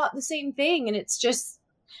all thought the same thing. And it's just,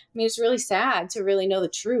 I mean, it's really sad to really know the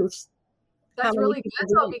truth. That's really good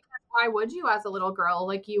though, because why would you as a little girl?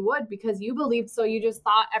 Like you would, because you believed, so you just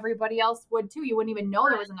thought everybody else would too. You wouldn't even know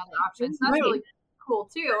there was another option. So that's really cool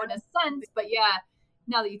too, in a sense. But yeah,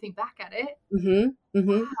 now that you think back at it.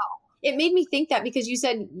 Wow. It made me think that, because you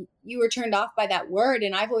said you were turned off by that word.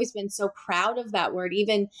 And I've always been so proud of that word,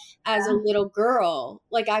 even as a little girl.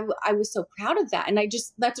 Like I was so proud of that. And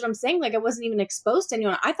that's what I'm saying. Like I wasn't even exposed to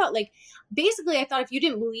anyone. I thought basically if you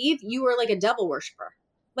didn't believe, you were like a devil worshiper.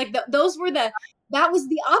 Like that was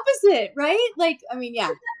the opposite, right? Like, I mean,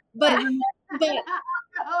 yeah, but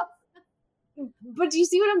do you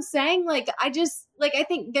see what I'm saying? Like, I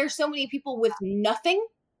think there's so many people with nothing.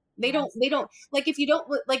 They don't like, if you don't,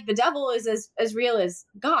 like the devil is as real as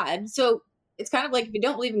God. So it's kind of like if you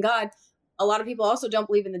don't believe in God, a lot of people also don't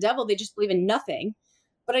believe in the devil. They just believe in nothing.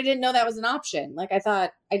 But I didn't know that was an option. Like I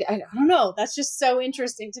thought, I don't know. That's just so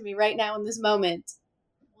interesting to me right now in this moment.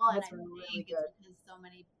 Well, That's and I really think good. it's because so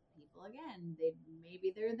many people, again,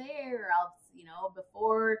 maybe they're there, or else,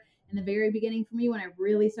 before in the very beginning for me, when I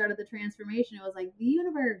really started the transformation, it was like the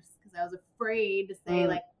universe, because I was afraid to say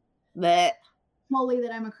That fully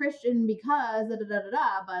that I'm a Christian because da da da da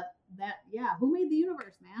da. But who made the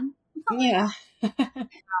universe, man? yeah.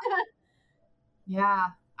 Yeah,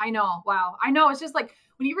 I know. Wow. I know. It's just like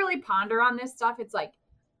when you really ponder on this stuff, it's like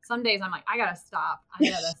some days I'm like, I gotta stop.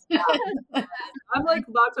 I'm like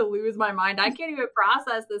about to lose my mind. I can't even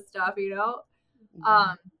process this stuff, That's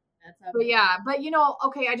how But yeah, but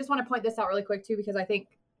okay, I just want to point this out really quick too, because I think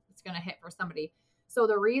it's gonna hit for somebody. So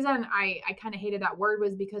the reason I kind of hated that word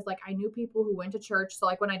was because like I knew people who went to church. So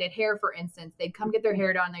like when I did hair, for instance, they'd come get their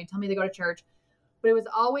hair done. They'd tell me they go to church, but it was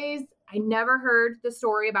always, I never heard the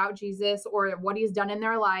story about Jesus or what he's done in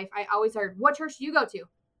their life. I always heard, what church do you go to?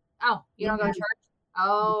 Oh, you don't go to church?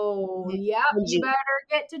 Oh, yeah, you better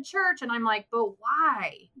get to church. And I'm like, but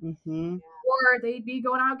why? Mm-hmm. Or they'd be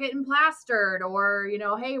going out getting plastered, or,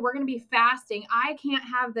 hey, we're going to be fasting. I can't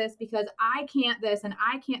have this because I can't this and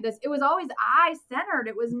I can't this. It was always I centered.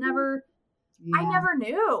 It was never, I never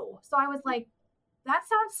knew. So I was like, that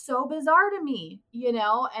sounds so bizarre to me,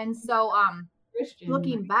 And so, Christian,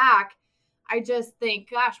 looking back, I just think,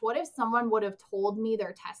 gosh, what if someone would have told me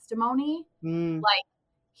their testimony? Like,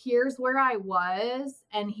 here's where I was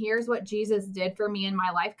and here's what Jesus did for me in my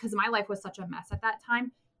life, because my life was such a mess at that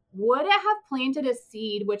time. Would it have planted a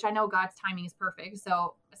seed, which I know God's timing is perfect.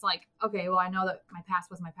 So it's like, okay, well, I know that my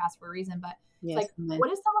past was my past for a reason, but it's like,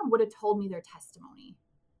 what if someone would have told me their testimony?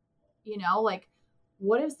 Like,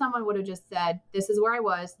 what if someone would have just said, this is where I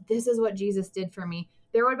was, this is what Jesus did for me?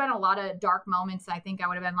 There would have been a lot of dark moments. I think I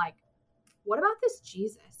would have been like, what about this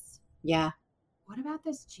Jesus? Yeah. What about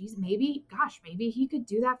this Jesus? Maybe he could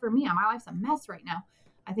do that for me. My life's a mess right now.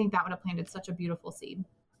 I think that would have planted such a beautiful seed.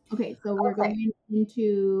 Okay, so we're going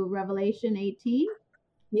into Revelation 18.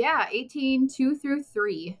 Yeah, 18,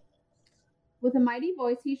 2-3. With a mighty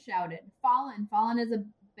voice he shouted, Fallen, fallen is a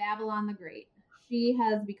Babylon the Great. She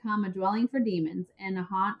has become a dwelling for demons and a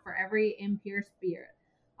haunt for every impure spirit,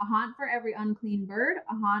 a haunt for every unclean bird,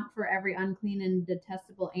 a haunt for every unclean and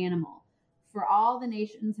detestable animal. For all the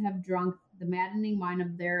nations have drunk the maddening wine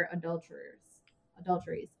of their adulteries.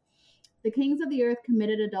 The kings of the earth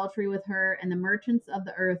committed adultery with her, and the merchants of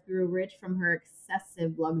the earth grew rich from her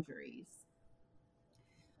excessive luxuries.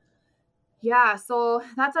 Yeah, so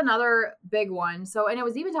that's another big one. So, and it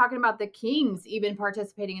was even talking about the kings even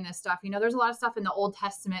participating in this stuff. There's a lot of stuff in the Old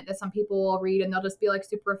Testament that some people will read and they'll just be like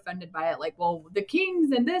super offended by it. Like, well, the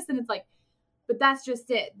kings and this, and it's like, but that's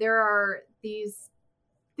just it. There are these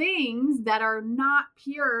things that are not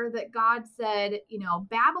pure that God said,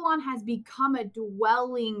 Babylon has become a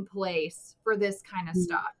dwelling place for this kind of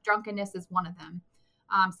stuff. Drunkenness is one of them.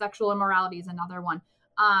 Sexual immorality is another one.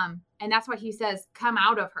 And that's why he says, come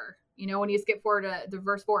out of her. When you skip forward to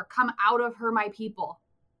verse 4, come out of her, my people.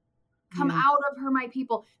 Come out of her, my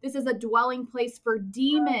people. This is a dwelling place for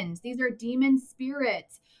demons. These are demon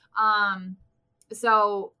spirits.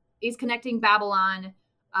 So he's connecting Babylon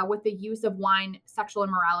with the use of wine, sexual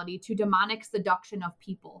immorality, to demonic seduction of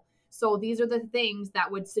people. So these are the things that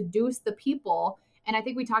would seduce the people. And I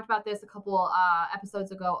think we talked about this a couple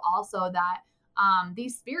episodes ago also, that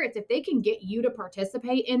these spirits, if they can get you to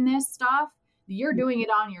participate in this stuff, you're doing it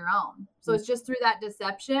on your own. So it's just through that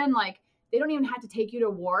deception. Like, they don't even have to take you to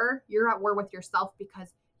war. You're at war with yourself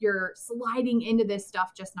because you're sliding into this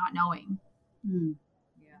stuff just not knowing.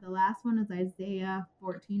 Yeah. The last one is Isaiah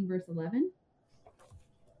 14, verse 11.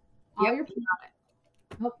 All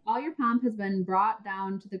your pomp has been brought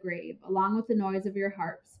down to the grave, along with the noise of your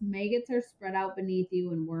harps. Maggots are spread out beneath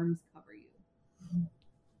you, and worms cover you.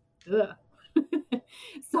 Ugh.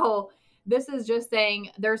 So this is just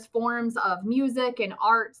saying there's forms of music and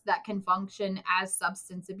arts that can function as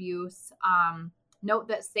substance abuse. Note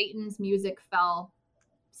that Satan's music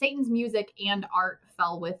and art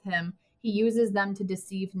fell with him. He uses them to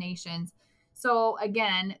deceive nations. So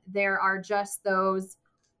again, there are just those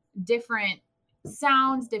different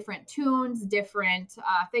sounds, different tunes, different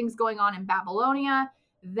things going on in Babylonia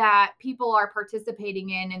that people are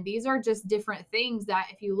participating in. And these are just different things that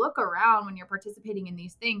if you look around when you're participating in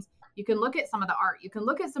these things, you can look at some of the art, you can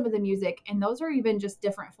look at some of the music, and those are even just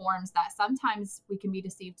different forms that sometimes we can be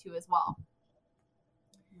deceived to as well.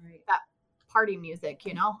 Right. That party music,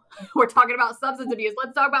 we're talking about substance abuse.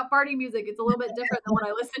 Let's talk about party music. It's a little bit different than what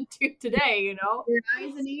I listened to today, Your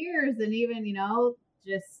eyes and ears, and even,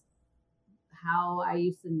 just how I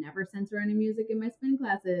used to never censor any music in my spin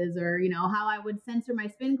classes, or, how I would censor my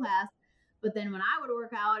spin class. But then when I would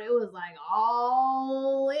work out, it was like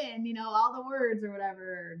all in, all the words or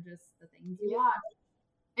whatever, just the things you watch.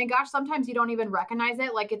 And gosh, sometimes you don't even recognize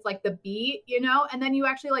it. Like it's like the beat, and then you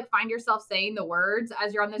actually like find yourself saying the words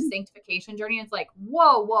as you're on this sanctification journey. It's like,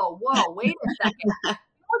 whoa, wait a second. You know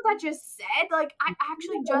what that just said? Like I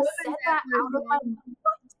actually just said that out of my mouth.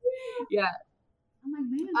 Yeah. I'm like,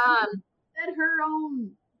 man, she said her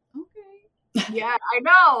own. Okay. Yeah, I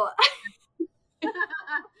know.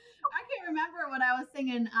 I can't remember what I was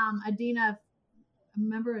singing.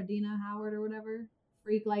 Remember Adina Howard or whatever?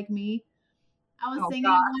 Freak Like Me. I was singing it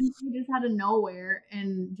one day just out of nowhere,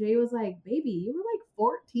 and Jay was like, "Baby, you were like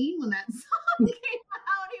 14 when that song came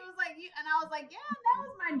out." He was like, and I was like, "Yeah, that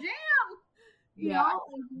was my jam." You know,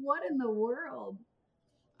 like, what in the world?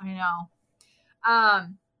 I know.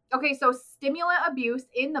 Okay, so stimulant abuse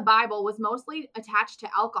in the Bible was mostly attached to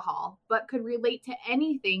alcohol, but could relate to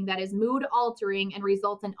anything that is mood altering and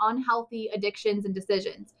results in unhealthy addictions and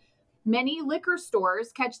decisions. Many liquor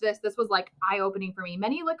stores, catch this was like eye-opening for me.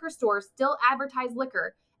 Many liquor stores still advertise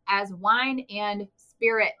liquor as wine and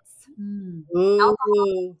spirits.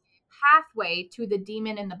 Alcohol pathway to the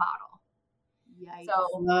demon in the bottle. Yikes.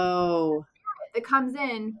 So it comes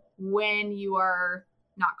in when you are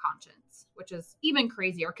not conscious, which is even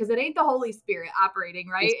crazier because it ain't the Holy Spirit operating,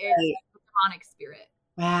 right? It's the demonic spirit.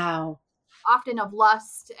 Wow. Often of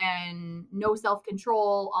lust and no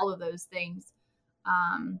self-control, all of those things.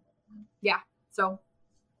 So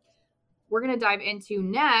we're going to dive into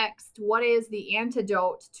next, what is the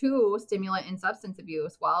antidote to stimulant and substance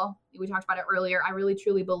abuse? Well, we talked about it earlier. I really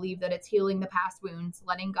truly believe that it's healing the past wounds,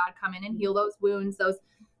 letting God come in and heal those wounds,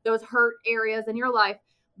 those hurt areas in your life.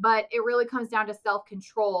 But it really comes down to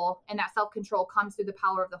self-control, and that self-control comes through the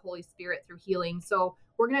power of the Holy Spirit through healing. So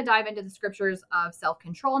we're going to dive into the scriptures of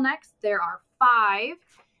self-control next. There are 5.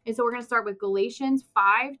 And so we're going to start with Galatians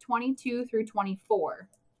 5:22 through 24.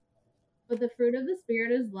 But the fruit of the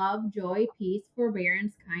Spirit is love, joy, peace,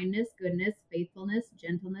 forbearance, kindness, goodness, faithfulness,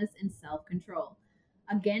 gentleness, and self-control.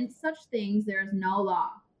 Against such things there is no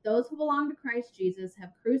law. Those who belong to Christ Jesus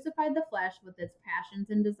have crucified the flesh with its passions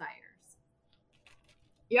and desires.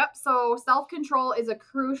 Yep, so self-control is a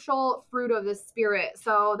crucial fruit of the Spirit.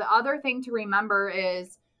 So the other thing to remember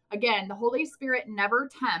is, again, the Holy Spirit never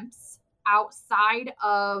tempts outside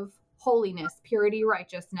of holiness, purity,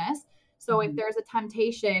 righteousness. So if there's a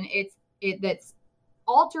temptation, that's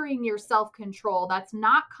altering your self-control, that's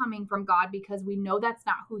not coming from God, because we know that's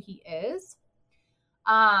not who he is.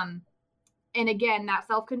 And again, that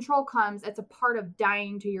self-control comes, it's a part of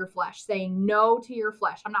dying to your flesh, saying no to your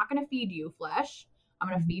flesh. I'm not going to feed you, flesh. I'm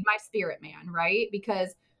going to feed my spirit, man, right?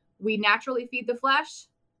 Because we naturally feed the flesh.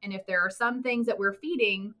 And if there are some things that we're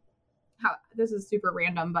feeding, this is super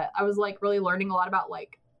random, but I was like really learning a lot about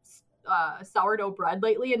like sourdough bread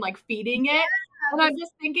lately and like feeding it. And I'm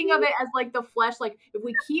just thinking of it as like the flesh, like if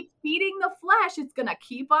we keep feeding the flesh, it's going to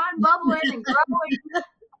keep on bubbling and growing.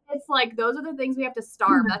 It's like, those are the things we have to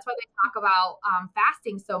starve. That's why they talk about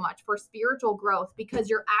fasting so much, for spiritual growth, because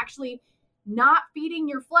you're actually not feeding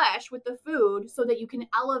your flesh with the food so that you can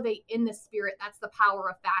elevate in the spirit. That's the power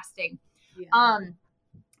of fasting. Yeah.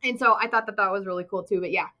 And so I thought that was really cool too.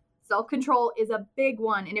 But yeah, self-control is a big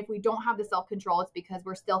one. And if we don't have the self-control, it's because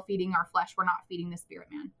we're still feeding our flesh. We're not feeding the spirit,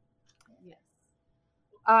 man. Yes.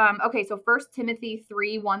 Okay, so 1 Timothy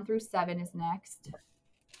 3:1-7 is next.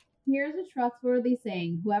 Here's a trustworthy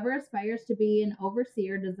saying: whoever aspires to be an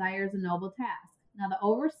overseer desires a noble task. Now the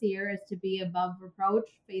overseer is to be above reproach,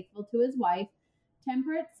 faithful to his wife,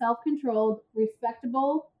 temperate, self-controlled,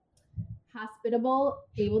 respectable, hospitable,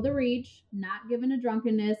 able to reach, not given to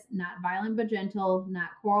drunkenness, not violent but gentle, not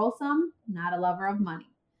quarrelsome, not a lover of money.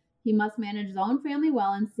 He must manage his own family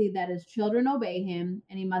well and see that his children obey him,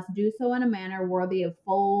 and he must do so in a manner worthy of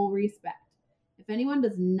full respect. If anyone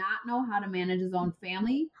does not know how to manage his own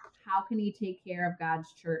family, how can he take care of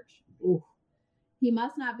God's church? Ooh. He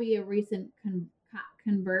must not be a recent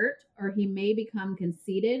convert, or he may become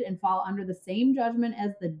conceited and fall under the same judgment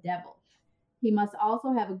as the devil. He must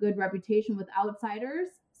also have a good reputation with outsiders,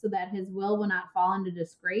 so that his will not fall into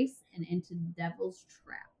disgrace and into the devil's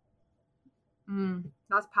trap.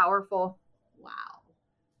 That's powerful. Wow.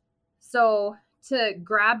 So to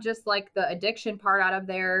grab just like the addiction part out of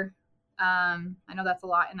there, I know that's a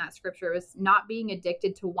lot in that scripture, is not being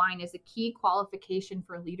addicted to wine is a key qualification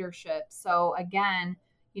for leadership. So again,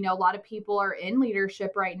 a lot of people are in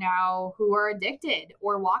leadership right now who are addicted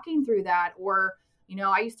or walking through that, or,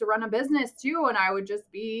 I used to run a business too, and I would just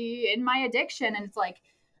be in my addiction. And it's like,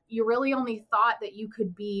 you really only thought that you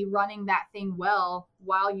could be running that thing well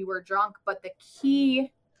while you were drunk. But the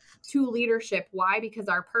key to leadership, why? Because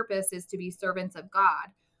our purpose is to be servants of God.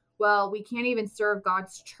 Well, we can't even serve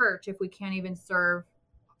God's church if we can't even serve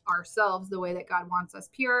ourselves the way that God wants us,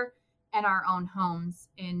 pure, and our own homes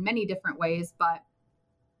in many different ways. But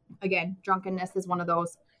again, drunkenness is one of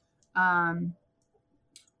those.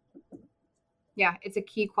 Yeah, it's a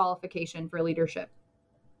key qualification for leadership.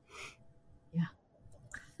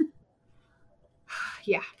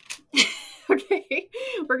 Yeah. Okay.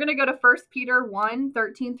 We're going to go to 1 Peter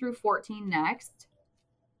 1:13-14 next.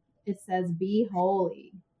 It says, "Be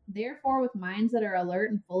holy. Therefore, with minds that are alert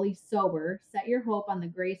and fully sober, set your hope on the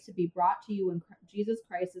grace to be brought to you when Jesus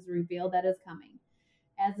Christ is revealed that is coming.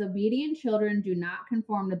 As obedient children, do not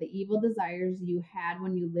conform to the evil desires you had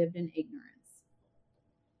when you lived in ignorance."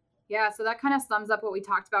 Yeah, so that kind of sums up what we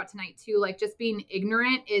talked about tonight too. Like, just being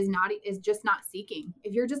ignorant is just not seeking.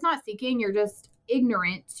 If you're just not seeking, you're just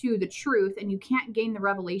ignorant to the truth, and you can't gain the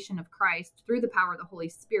revelation of Christ through the power of the Holy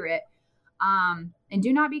Spirit. And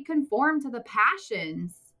do not be conformed to the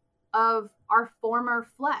passions of our former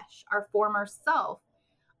flesh, our former self.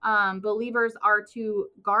 Believers are to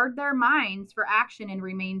guard their minds for action and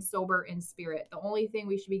remain sober in spirit. The only thing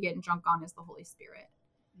we should be getting drunk on is the Holy Spirit.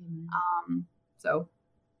 So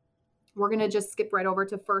we're going to just skip right over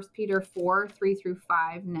to 1 Peter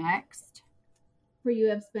 4:3-5 next. "For you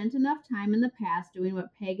have spent enough time in the past doing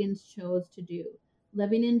what pagans chose to do,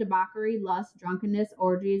 living in debauchery, lust, drunkenness,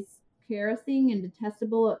 orgies, carousing, and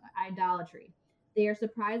detestable idolatry. They are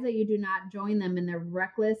surprised that you do not join them in their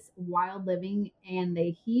reckless, wild living, and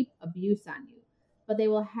they heap abuse on you. But they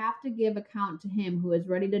will have to give account to him who is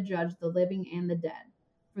ready to judge the living and the dead.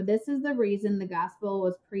 For this is the reason the gospel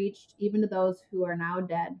was preached even to those who are now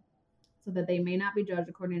dead, so that they may not be judged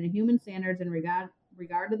according to human standards in regard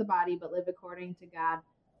to the body, but live according to God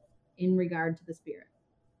in regard to the spirit."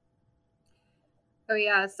 Oh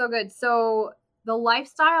yeah, so good. So the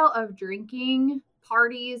lifestyle of drinking,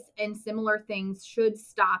 parties, and similar things should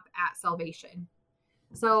stop at salvation.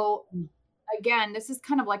 So again, this is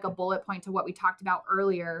kind of like a bullet point to what we talked about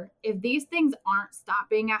earlier. If these things aren't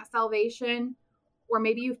stopping at salvation, or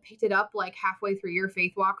maybe you've picked it up like halfway through your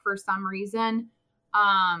faith walk for some reason,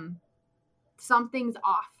 something's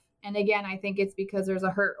off. And again, I think it's because there's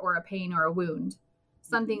a hurt or a pain or a wound.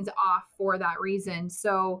 Something's off for that reason.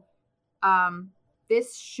 So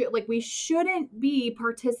we shouldn't be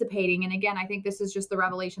participating. And again, I think this is just the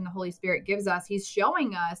revelation the Holy Spirit gives us. He's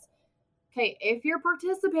showing us, okay, if you're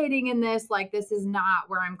participating in this, like, this is not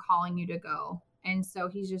where I'm calling you to go. And so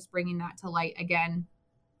he's just bringing that to light again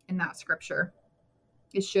in that scripture.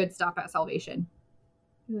 It should stop at salvation.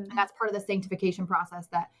 And that's part of the sanctification process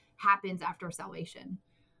that happens after salvation.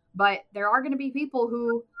 But there are going to be people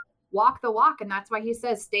who walk the walk, and that's why he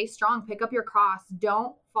says, stay strong, pick up your cross,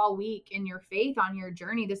 don't fall weak in your faith on your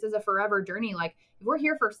journey. This is a forever journey. Like, if we're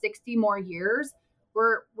here for 60 more years,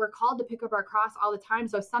 we're called to pick up our cross all the time.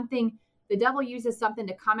 So the devil uses something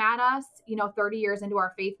to come at us, 30 years into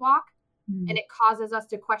our faith walk, and it causes us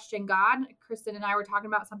to question God. Kristen and I were talking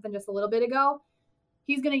about something just a little bit ago.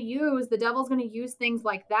 The devil's going to use things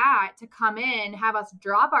like that to come in, have us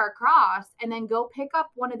drop our cross, and then go pick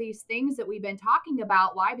up one of these things that we've been talking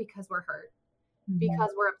about. Why? Because we're hurt, because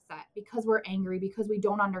we're upset, because we're angry, because we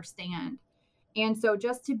don't understand. And so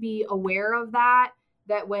just to be aware of that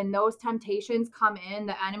when those temptations come in,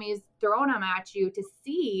 the enemy is throwing them at you to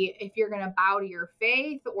see if you're going to bow to your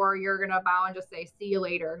faith, or you're going to bow and just say, see you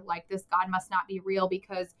later. Like, this God must not be real,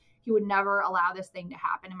 because he would never allow this thing to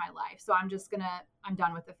happen in my life. So I'm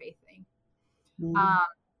done with the faith thing.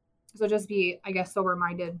 So just be, I guess, so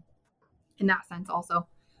reminded in that sense also.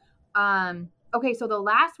 Okay. So the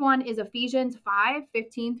last one is Ephesians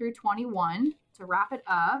 5:15-21 to wrap it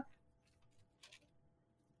up.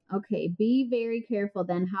 Okay, "Be very careful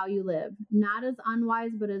then how you live, not as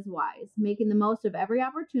unwise, but as wise, making the most of every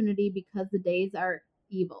opportunity, because the days are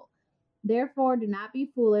evil. Therefore, do not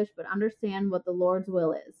be foolish, but understand what the Lord's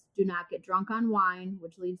will is. Do not get drunk on wine,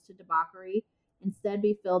 which leads to debauchery. Instead,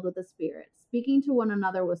 be filled with the Spirit, speaking to one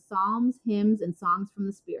another with psalms, hymns, and songs from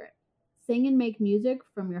the Spirit. Sing and make music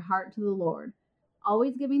from your heart to the Lord,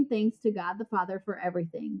 always giving thanks to God the Father for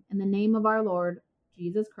everything, in the name of our Lord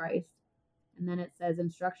Jesus Christ." And then it says,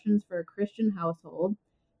 instructions for a Christian household: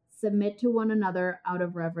 submit to one another out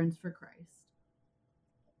of reverence for Christ.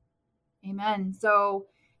 Amen. So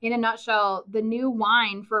in a nutshell, the new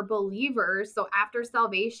wine for believers, so after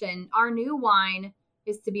salvation, our new wine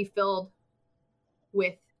is to be filled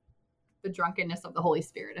with the drunkenness of the Holy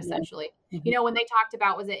Spirit, essentially. Mm-hmm. When they talked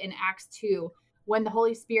about, was it in Acts 2, when the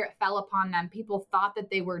Holy Spirit fell upon them, people thought that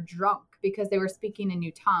they were drunk. because they were speaking in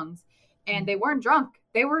new tongues, and they weren't drunk.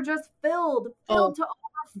 They were just filled to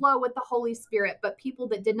overflow with the Holy Spirit. But people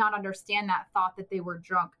that did not understand that thought that they were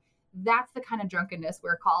drunk. That's the kind of drunkenness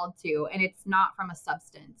we're called to. And it's not from a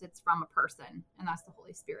substance, it's from a person, and that's the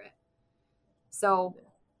Holy Spirit. So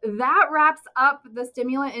that wraps up the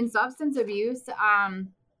stimulant and substance abuse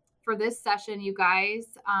for this session, you guys.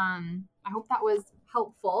 I hope that was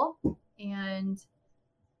helpful, and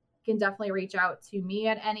you can definitely reach out to me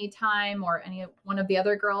at any time or any one of the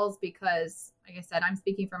other girls, because like I said, I'm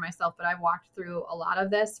speaking for myself, but I've walked through a lot of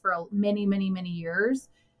this for many, many, many years.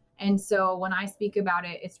 And so when I speak about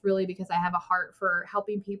it, it's really because I have a heart for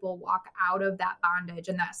helping people walk out of that bondage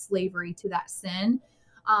and that slavery to that sin.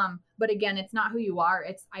 But again, it's not who you are.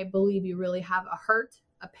 It's, I believe you really have a hurt,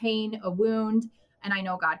 a pain, a wound, and I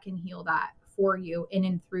know God can heal that for you in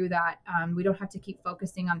and through that. We don't have to keep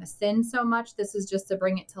focusing on the sin so much. This is just to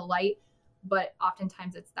bring it to light. But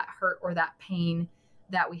oftentimes it's that hurt or that pain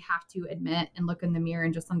that we have to admit and look in the mirror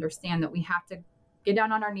and just understand that we have to get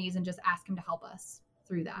down on our knees and just ask him to help us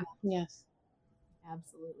through that. Yes.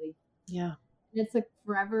 Absolutely. Yeah. It's a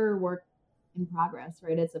forever work in progress,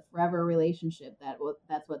 right? It's a forever relationship. That's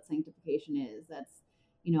what sanctification is. That's,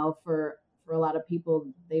 for a lot of people,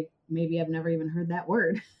 they maybe have never even heard that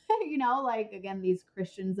word, like, again, these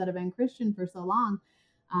Christians that have been Christian for so long.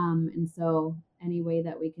 And so any way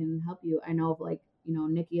that we can help you, I know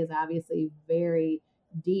Nikki is obviously very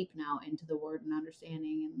deep now into the word and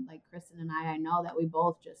understanding. And like Kristen and I know that we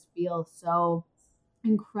both just feel so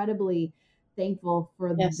incredibly thankful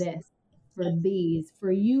for these,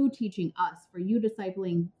 for you teaching us, for you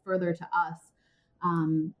discipling further to us.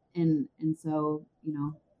 And so,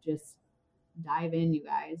 just dive in, you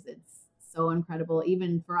guys. It's so incredible,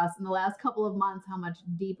 even for us in the last couple of months, how much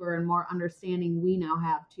deeper and more understanding we now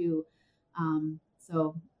have too.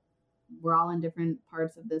 So we're all in different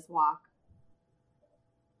parts of this walk.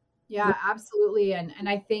 Yeah, absolutely. And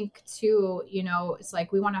I think too, it's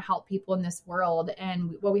like we want to help people in this world.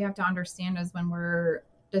 And what we have to understand is when we're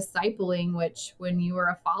discipling, which when you are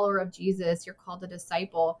a follower of Jesus, you're called a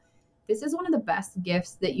disciple. This is one of the best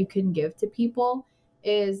gifts that you can give to people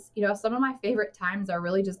is, some of my favorite times are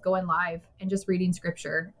really just going live and just reading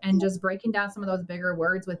scripture and just breaking down some of those bigger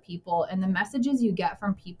words with people, and the messages you get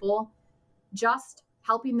from people, just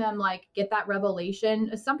helping them like get that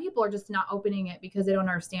revelation. Some people are just not opening it because they don't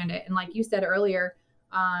understand it. And like you said earlier,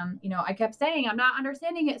 I kept saying, I'm not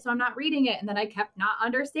understanding it, so I'm not reading it. And then I kept not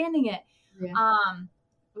understanding it. Yeah.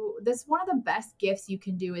 This one of the best gifts you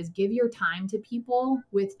can do is give your time to people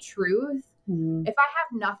with truth. Mm-hmm. If I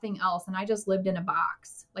have nothing else and I just lived in a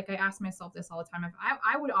box, like I ask myself this all the time, if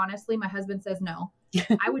I would honestly, my husband says no,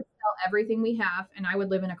 I would sell everything we have and I would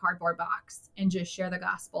live in a cardboard box and just share the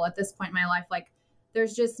gospel at this point in my life. Like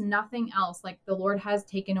there's just nothing else. Like the Lord has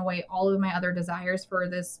taken away all of my other desires for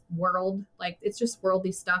this world. Like it's just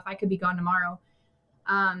worldly stuff. I could be gone tomorrow.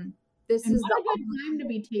 This is what a good time to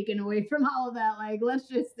be taken away from all of that. Like, let's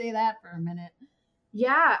just say that for a minute.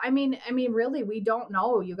 Yeah. I mean, really, we don't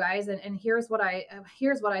know, you guys. And here's what I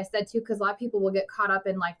said too, because a lot of people will get caught up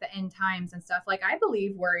in like the end times and stuff. Like I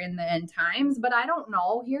believe we're in the end times, but I don't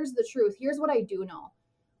know. Here's the truth. Here's what I do know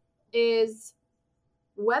is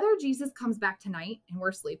whether Jesus comes back tonight and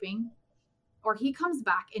we're sleeping, or he comes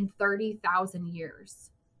back in 30,000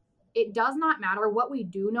 years, it does not matter. What we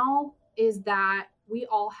do know is that we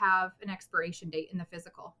all have an expiration date in the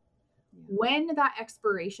physical. When that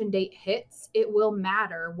expiration date hits, it will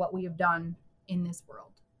matter what we have done in this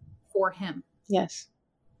world for him. Yes.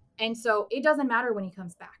 And so it doesn't matter when he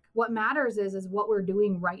comes back. What matters is what we're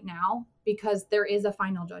doing right now, because there is a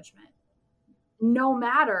final judgment. No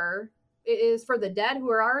matter, it is for the dead who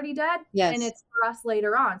are already dead. Yes. And it's for us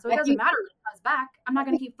later on. So it doesn't matter when he comes back. I'm not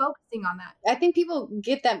going to keep focusing on that. I think people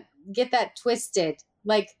get that twisted.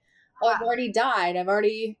 Like, oh, I've already died. I've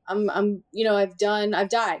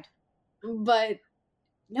died. But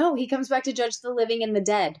no, he comes back to judge the living and the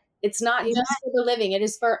dead. It's not Amen. Just for the living. It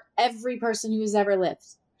is for every person who's ever lived.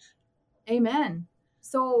 Amen.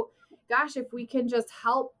 So, gosh, if we can just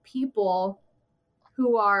help people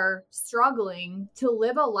who are struggling to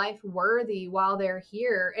live a life worthy while they're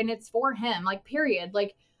here, and it's for him, like, period.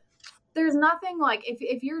 Like, there's nothing like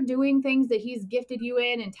if you're doing things that he's gifted you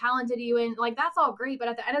in and talented you in, like, that's all great. But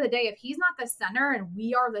at the end of the day, if he's not the center and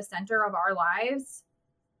we are the center of our lives,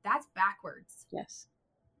 that's backwards. Yes.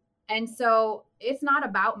 And so it's not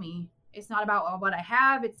about me. It's not about what I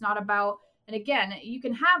have. It's not about, and again, you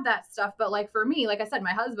can have that stuff. But like for me, like I said,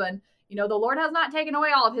 my husband, the Lord has not taken away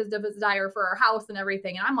all of his desire for our house and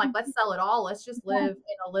everything. And I'm like, let's sell it all. Let's just live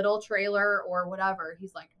in a little trailer or whatever.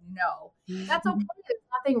 He's like, no, that's okay. There's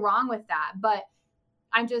nothing wrong with that. But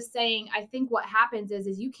I'm just saying, I think what happens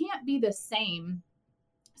is you can't be the same.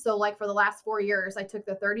 So like for the last 4 years, I took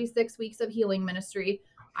the 36 weeks of healing ministry.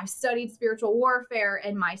 I studied spiritual warfare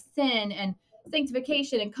and my sin and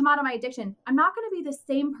sanctification and come out of my addiction. I'm not going to be the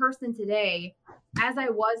same person today as I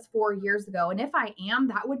was 4 years ago. And if I am,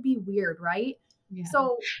 that would be weird, right? Yeah.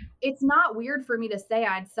 So it's not weird for me to say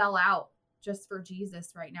I'd sell out just for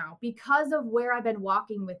Jesus right now because of where I've been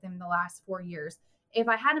walking with him the last 4 years. If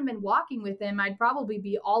I hadn't been walking with him, I'd probably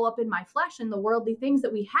be all up in my flesh and the worldly things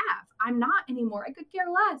that we have. I'm not anymore. I could care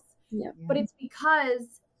less. Yep. But it's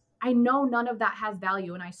because I know none of that has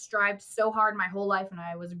value. And I strived so hard my whole life and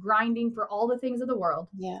I was grinding for all the things of the world.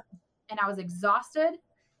 Yeah. And I was exhausted.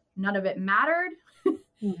 None of it mattered.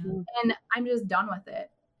 Mhm. And I'm just done with it.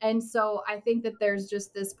 And so I think that there's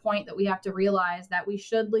just this point that we have to realize that we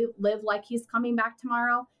should live like he's coming back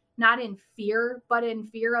tomorrow, not in fear, but in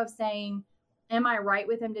fear of saying, am I right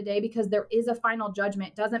with him today? Because there is a final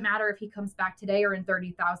judgment. It doesn't matter if he comes back today or in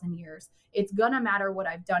 30,000 years. It's going to matter what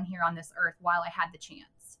I've done here on this earth while I had the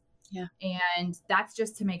chance. Yeah. And that's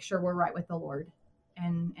just to make sure we're right with the Lord.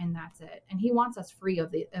 And that's it. And he wants us free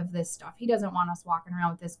of this stuff. He doesn't want us walking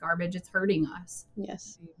around with this garbage. It's hurting us.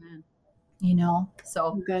 Yes. Amen. You know,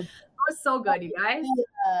 so Good. it was so good, you guys.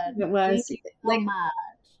 It was. Thank you so Like, much.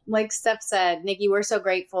 like Steph said, Nikki, we're so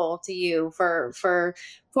grateful to you for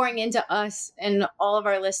pouring into us and all of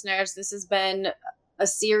our listeners. This has been a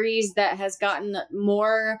series that has gotten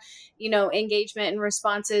more, engagement and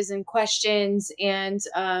responses and questions and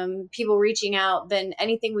people reaching out than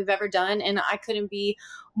anything we've ever done. And I couldn't be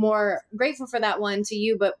more grateful for that one to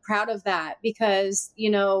you, but proud of that because,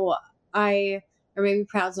 or maybe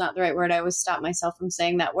proud's not the right word. I always stop myself from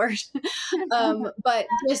saying that word. But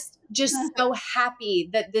just so happy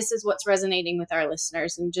that this is what's resonating with our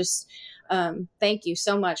listeners, and just thank you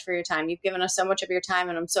so much for your time. You've given us so much of your time,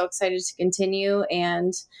 and I'm so excited to continue.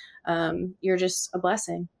 And you're just a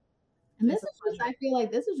blessing. And this is just, I feel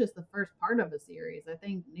like this is just the first part of a series. I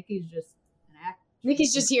think Nikki's just an actor.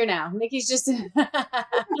 Nikki's just here now. Nikki's just. You're not going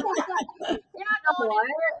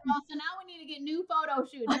anywhere else, so now we need to get new photo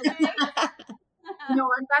shoots, okay? You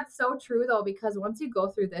know, and that's so true though, because once you go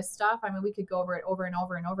through this stuff, I mean, we could go over it over and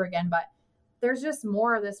over and over again, but there's just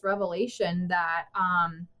more of this revelation that,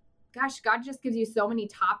 God just gives you so many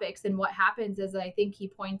topics. And what happens is I think he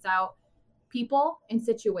points out people in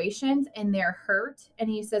situations and they're hurt. And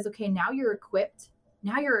he says, okay, now you're equipped.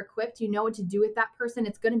 Now you're equipped. You know what to do with that person.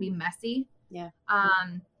 It's going to be messy. Yeah.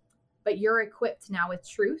 But you're equipped now with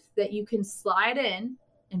truth that you can slide in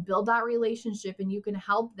and build that relationship, and you can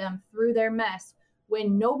help them through their mess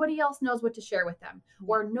when nobody else knows what to share with them,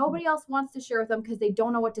 or nobody else wants to share with them because they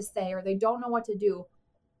don't know what to say or they don't know what to do.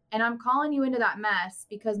 And I'm calling you into that mess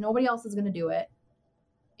because nobody else is going to do it.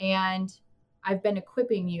 And I've been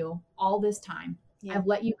equipping you all this time. Yeah. I've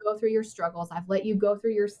let you go through your struggles. I've let you go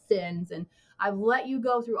through your sins, and I've let you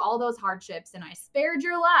go through all those hardships, and I spared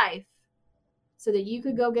your life so that you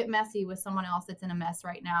could go get messy with someone else that's in a mess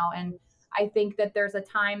right now. And I think that there's a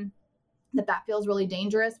time that feels really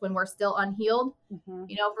dangerous when we're still unhealed. Mm-hmm.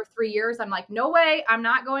 You know, for 3 years, I'm like, no way, I'm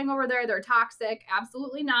not going over there. They're toxic.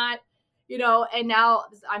 Absolutely not. You know, and now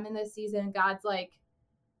I'm in this season. God's like,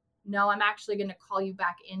 no, I'm actually going to call you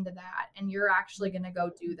back into that. And you're actually going to go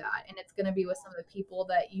do that. And it's going to be with some of the people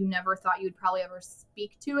that you never thought you'd probably ever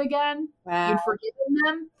speak to again. Wow.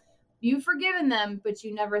 You've forgiven them, but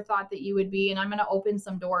you never thought that you would be. And I'm going to open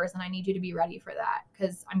some doors, and I need you to be ready for that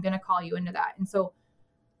because I'm going to call you into that. And so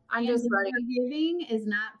I'm just ready. Forgiving is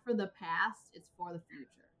not for the past, it's for the future.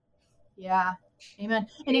 Yeah. Amen.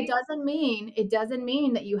 And it doesn't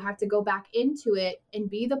mean that you have to go back into it and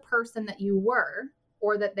be the person that you were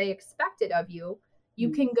or that they expected of you. You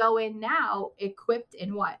can go in now equipped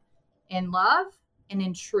in what? In love and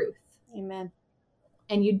in truth. Amen.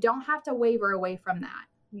 And you don't have to waver away from that.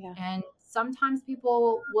 Yeah. And sometimes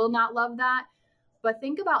people will not love that. But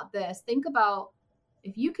think about this. Think about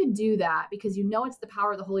if you could do that, because you know it's the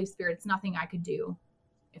power of the Holy Spirit. It's nothing I could do.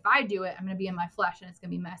 If I do it, I'm going to be in my flesh and it's going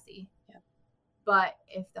to be messy. Yeah. But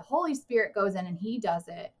if the Holy Spirit goes in and he does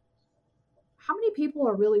it, how many people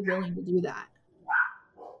are really willing to do that?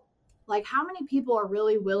 Like, how many people are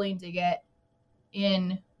really willing to get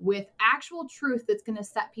in with actual truth that's going to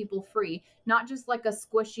set people free? Not just like a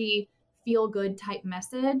squishy, feel good type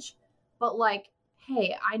message, but like,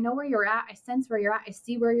 hey, I know where you're at. I sense where you're at. I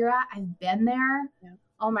see where you're at. I've been there. Yeah.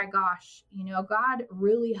 Oh my gosh. You know, God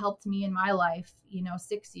really helped me in my life,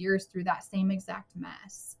 6 years through that same exact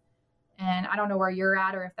mess. And I don't know where you're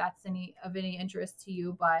at or if that's of any interest to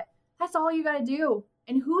you, but that's all you got to do.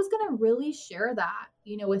 And who's going to really share that,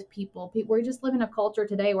 with people? We just live in a culture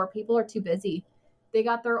today where people are too busy. they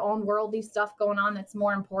got their own worldly stuff going on that's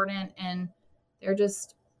more important, and they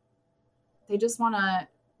just want to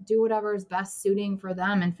do whatever is best suiting for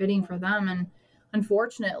them and fitting for them. And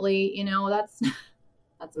unfortunately, that's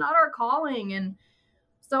not our calling. And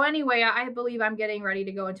so anyway, I believe I'm getting ready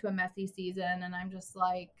to go into a messy season, and I'm just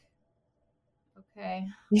like, okay,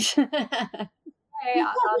 I'll do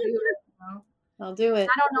it. I'll do it.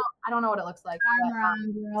 I don't know what it looks like. Armor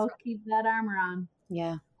on, girl. Keep that armor on.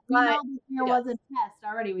 Yeah. But there was a test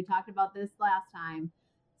already. We talked about this last time.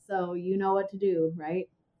 So you know what to do, right?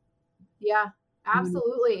 Yeah,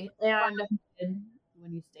 absolutely. And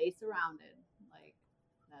when you stay surrounded,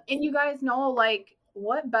 and you guys know, like,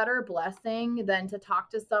 what better blessing than to talk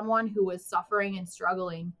to someone who was suffering and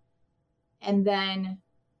struggling, and then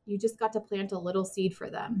you just got to plant a little seed for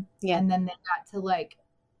them. Yeah. And then they got to, like,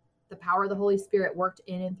 the power of the Holy Spirit worked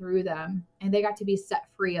in and through them, and they got to be set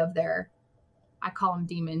free of their, I call them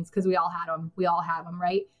demons, because we all had them. We all have them,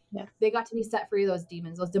 right? Yeah. They got to be set free of those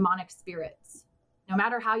demons, those demonic spirits. No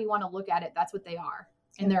matter how you want to look at it, that's what they are.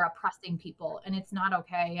 And they're oppressing people, and it's not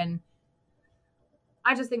okay. And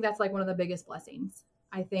I just think that's like one of the biggest blessings,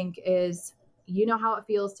 I think, is how it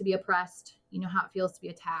feels to be oppressed. How it feels to be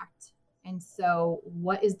attacked. And so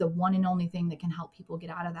what is the one and only thing that can help people get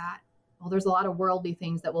out of that? Well, there's a lot of worldly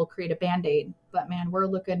things that will create a Band-Aid, but man, we're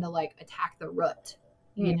looking to like attack the root,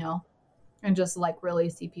 and just like really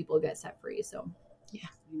see people get set free. So yeah.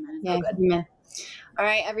 Yeah. Amen. All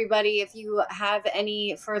right, everybody, if you have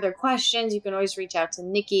any further questions, you can always reach out to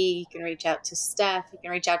Nikki. You can reach out to Steph. You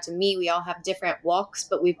can reach out to me. We all have different walks,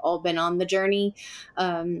 but we've all been on the journey.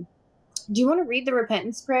 Do you want to read the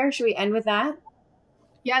repentance prayer? Should we end with that?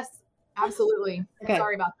 Yes, absolutely. Okay.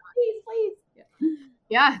 Sorry about that. Please.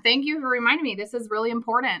 Yeah, thank you for reminding me. This is really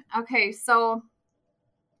important. Okay, so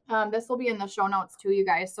this will be in the show notes too, you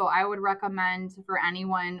guys. So I would recommend for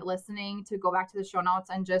anyone listening to go back to the show notes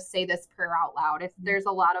and just say this prayer out loud. There's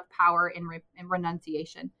a lot of power in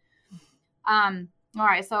renunciation. All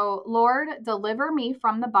right. So Lord, deliver me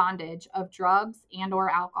from the bondage of drugs and or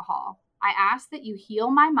alcohol. I ask that you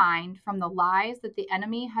heal my mind from the lies that the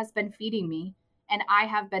enemy has been feeding me and I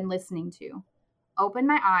have been listening to. Open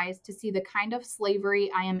my eyes to see the kind of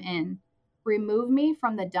slavery I am in. Remove me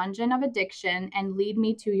from the dungeon of addiction and lead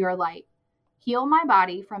me to your light. Heal my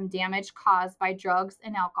body from damage caused by drugs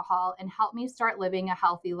and alcohol and help me start living a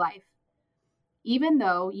healthy life. Even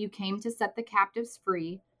though you came to set the captives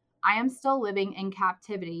free, I am still living in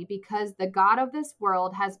captivity because the God of this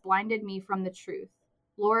world has blinded me from the truth.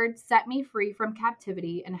 Lord, set me free from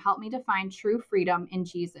captivity and help me to find true freedom in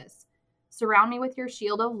Jesus. Surround me with your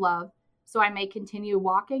shield of love so I may continue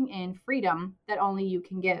walking in freedom that only you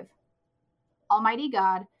can give. Almighty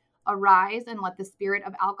God, arise and let the spirit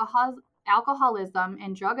of alcoholism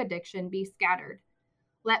and drug addiction be scattered.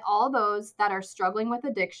 Let all those that are struggling with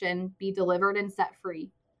addiction be delivered and set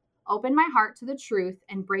free. Open my heart to the truth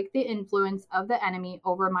and break the influence of the enemy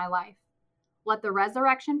over my life. Let the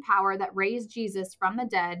resurrection power that raised Jesus from the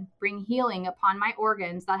dead bring healing upon my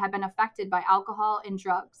organs that have been affected by alcohol and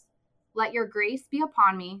drugs. Let your grace be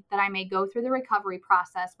upon me that I may go through the recovery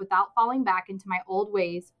process without falling back into my old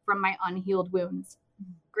ways from my unhealed wounds.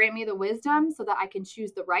 Grant me the wisdom so that I can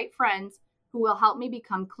choose the right friends who will help me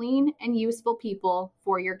become clean and useful people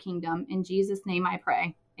for your kingdom. In Jesus' name I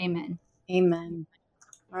pray. Amen. Amen.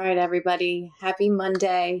 All right, everybody. Happy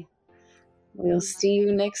Monday. We'll see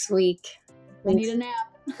you next week. I need a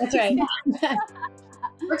nap. That's right.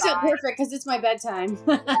 Works out perfect because it's my bedtime.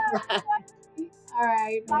 All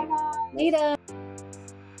right. Bye-bye. Later.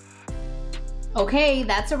 Okay,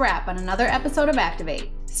 that's a wrap on another episode of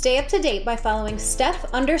Activate. Stay up to date by following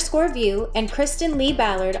Steph_View and Kristen Lee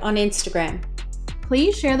Ballard on Instagram.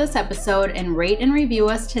 Please share this episode and rate and review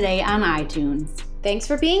us today on iTunes. Thanks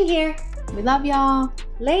for being here. We love y'all.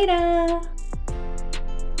 Later.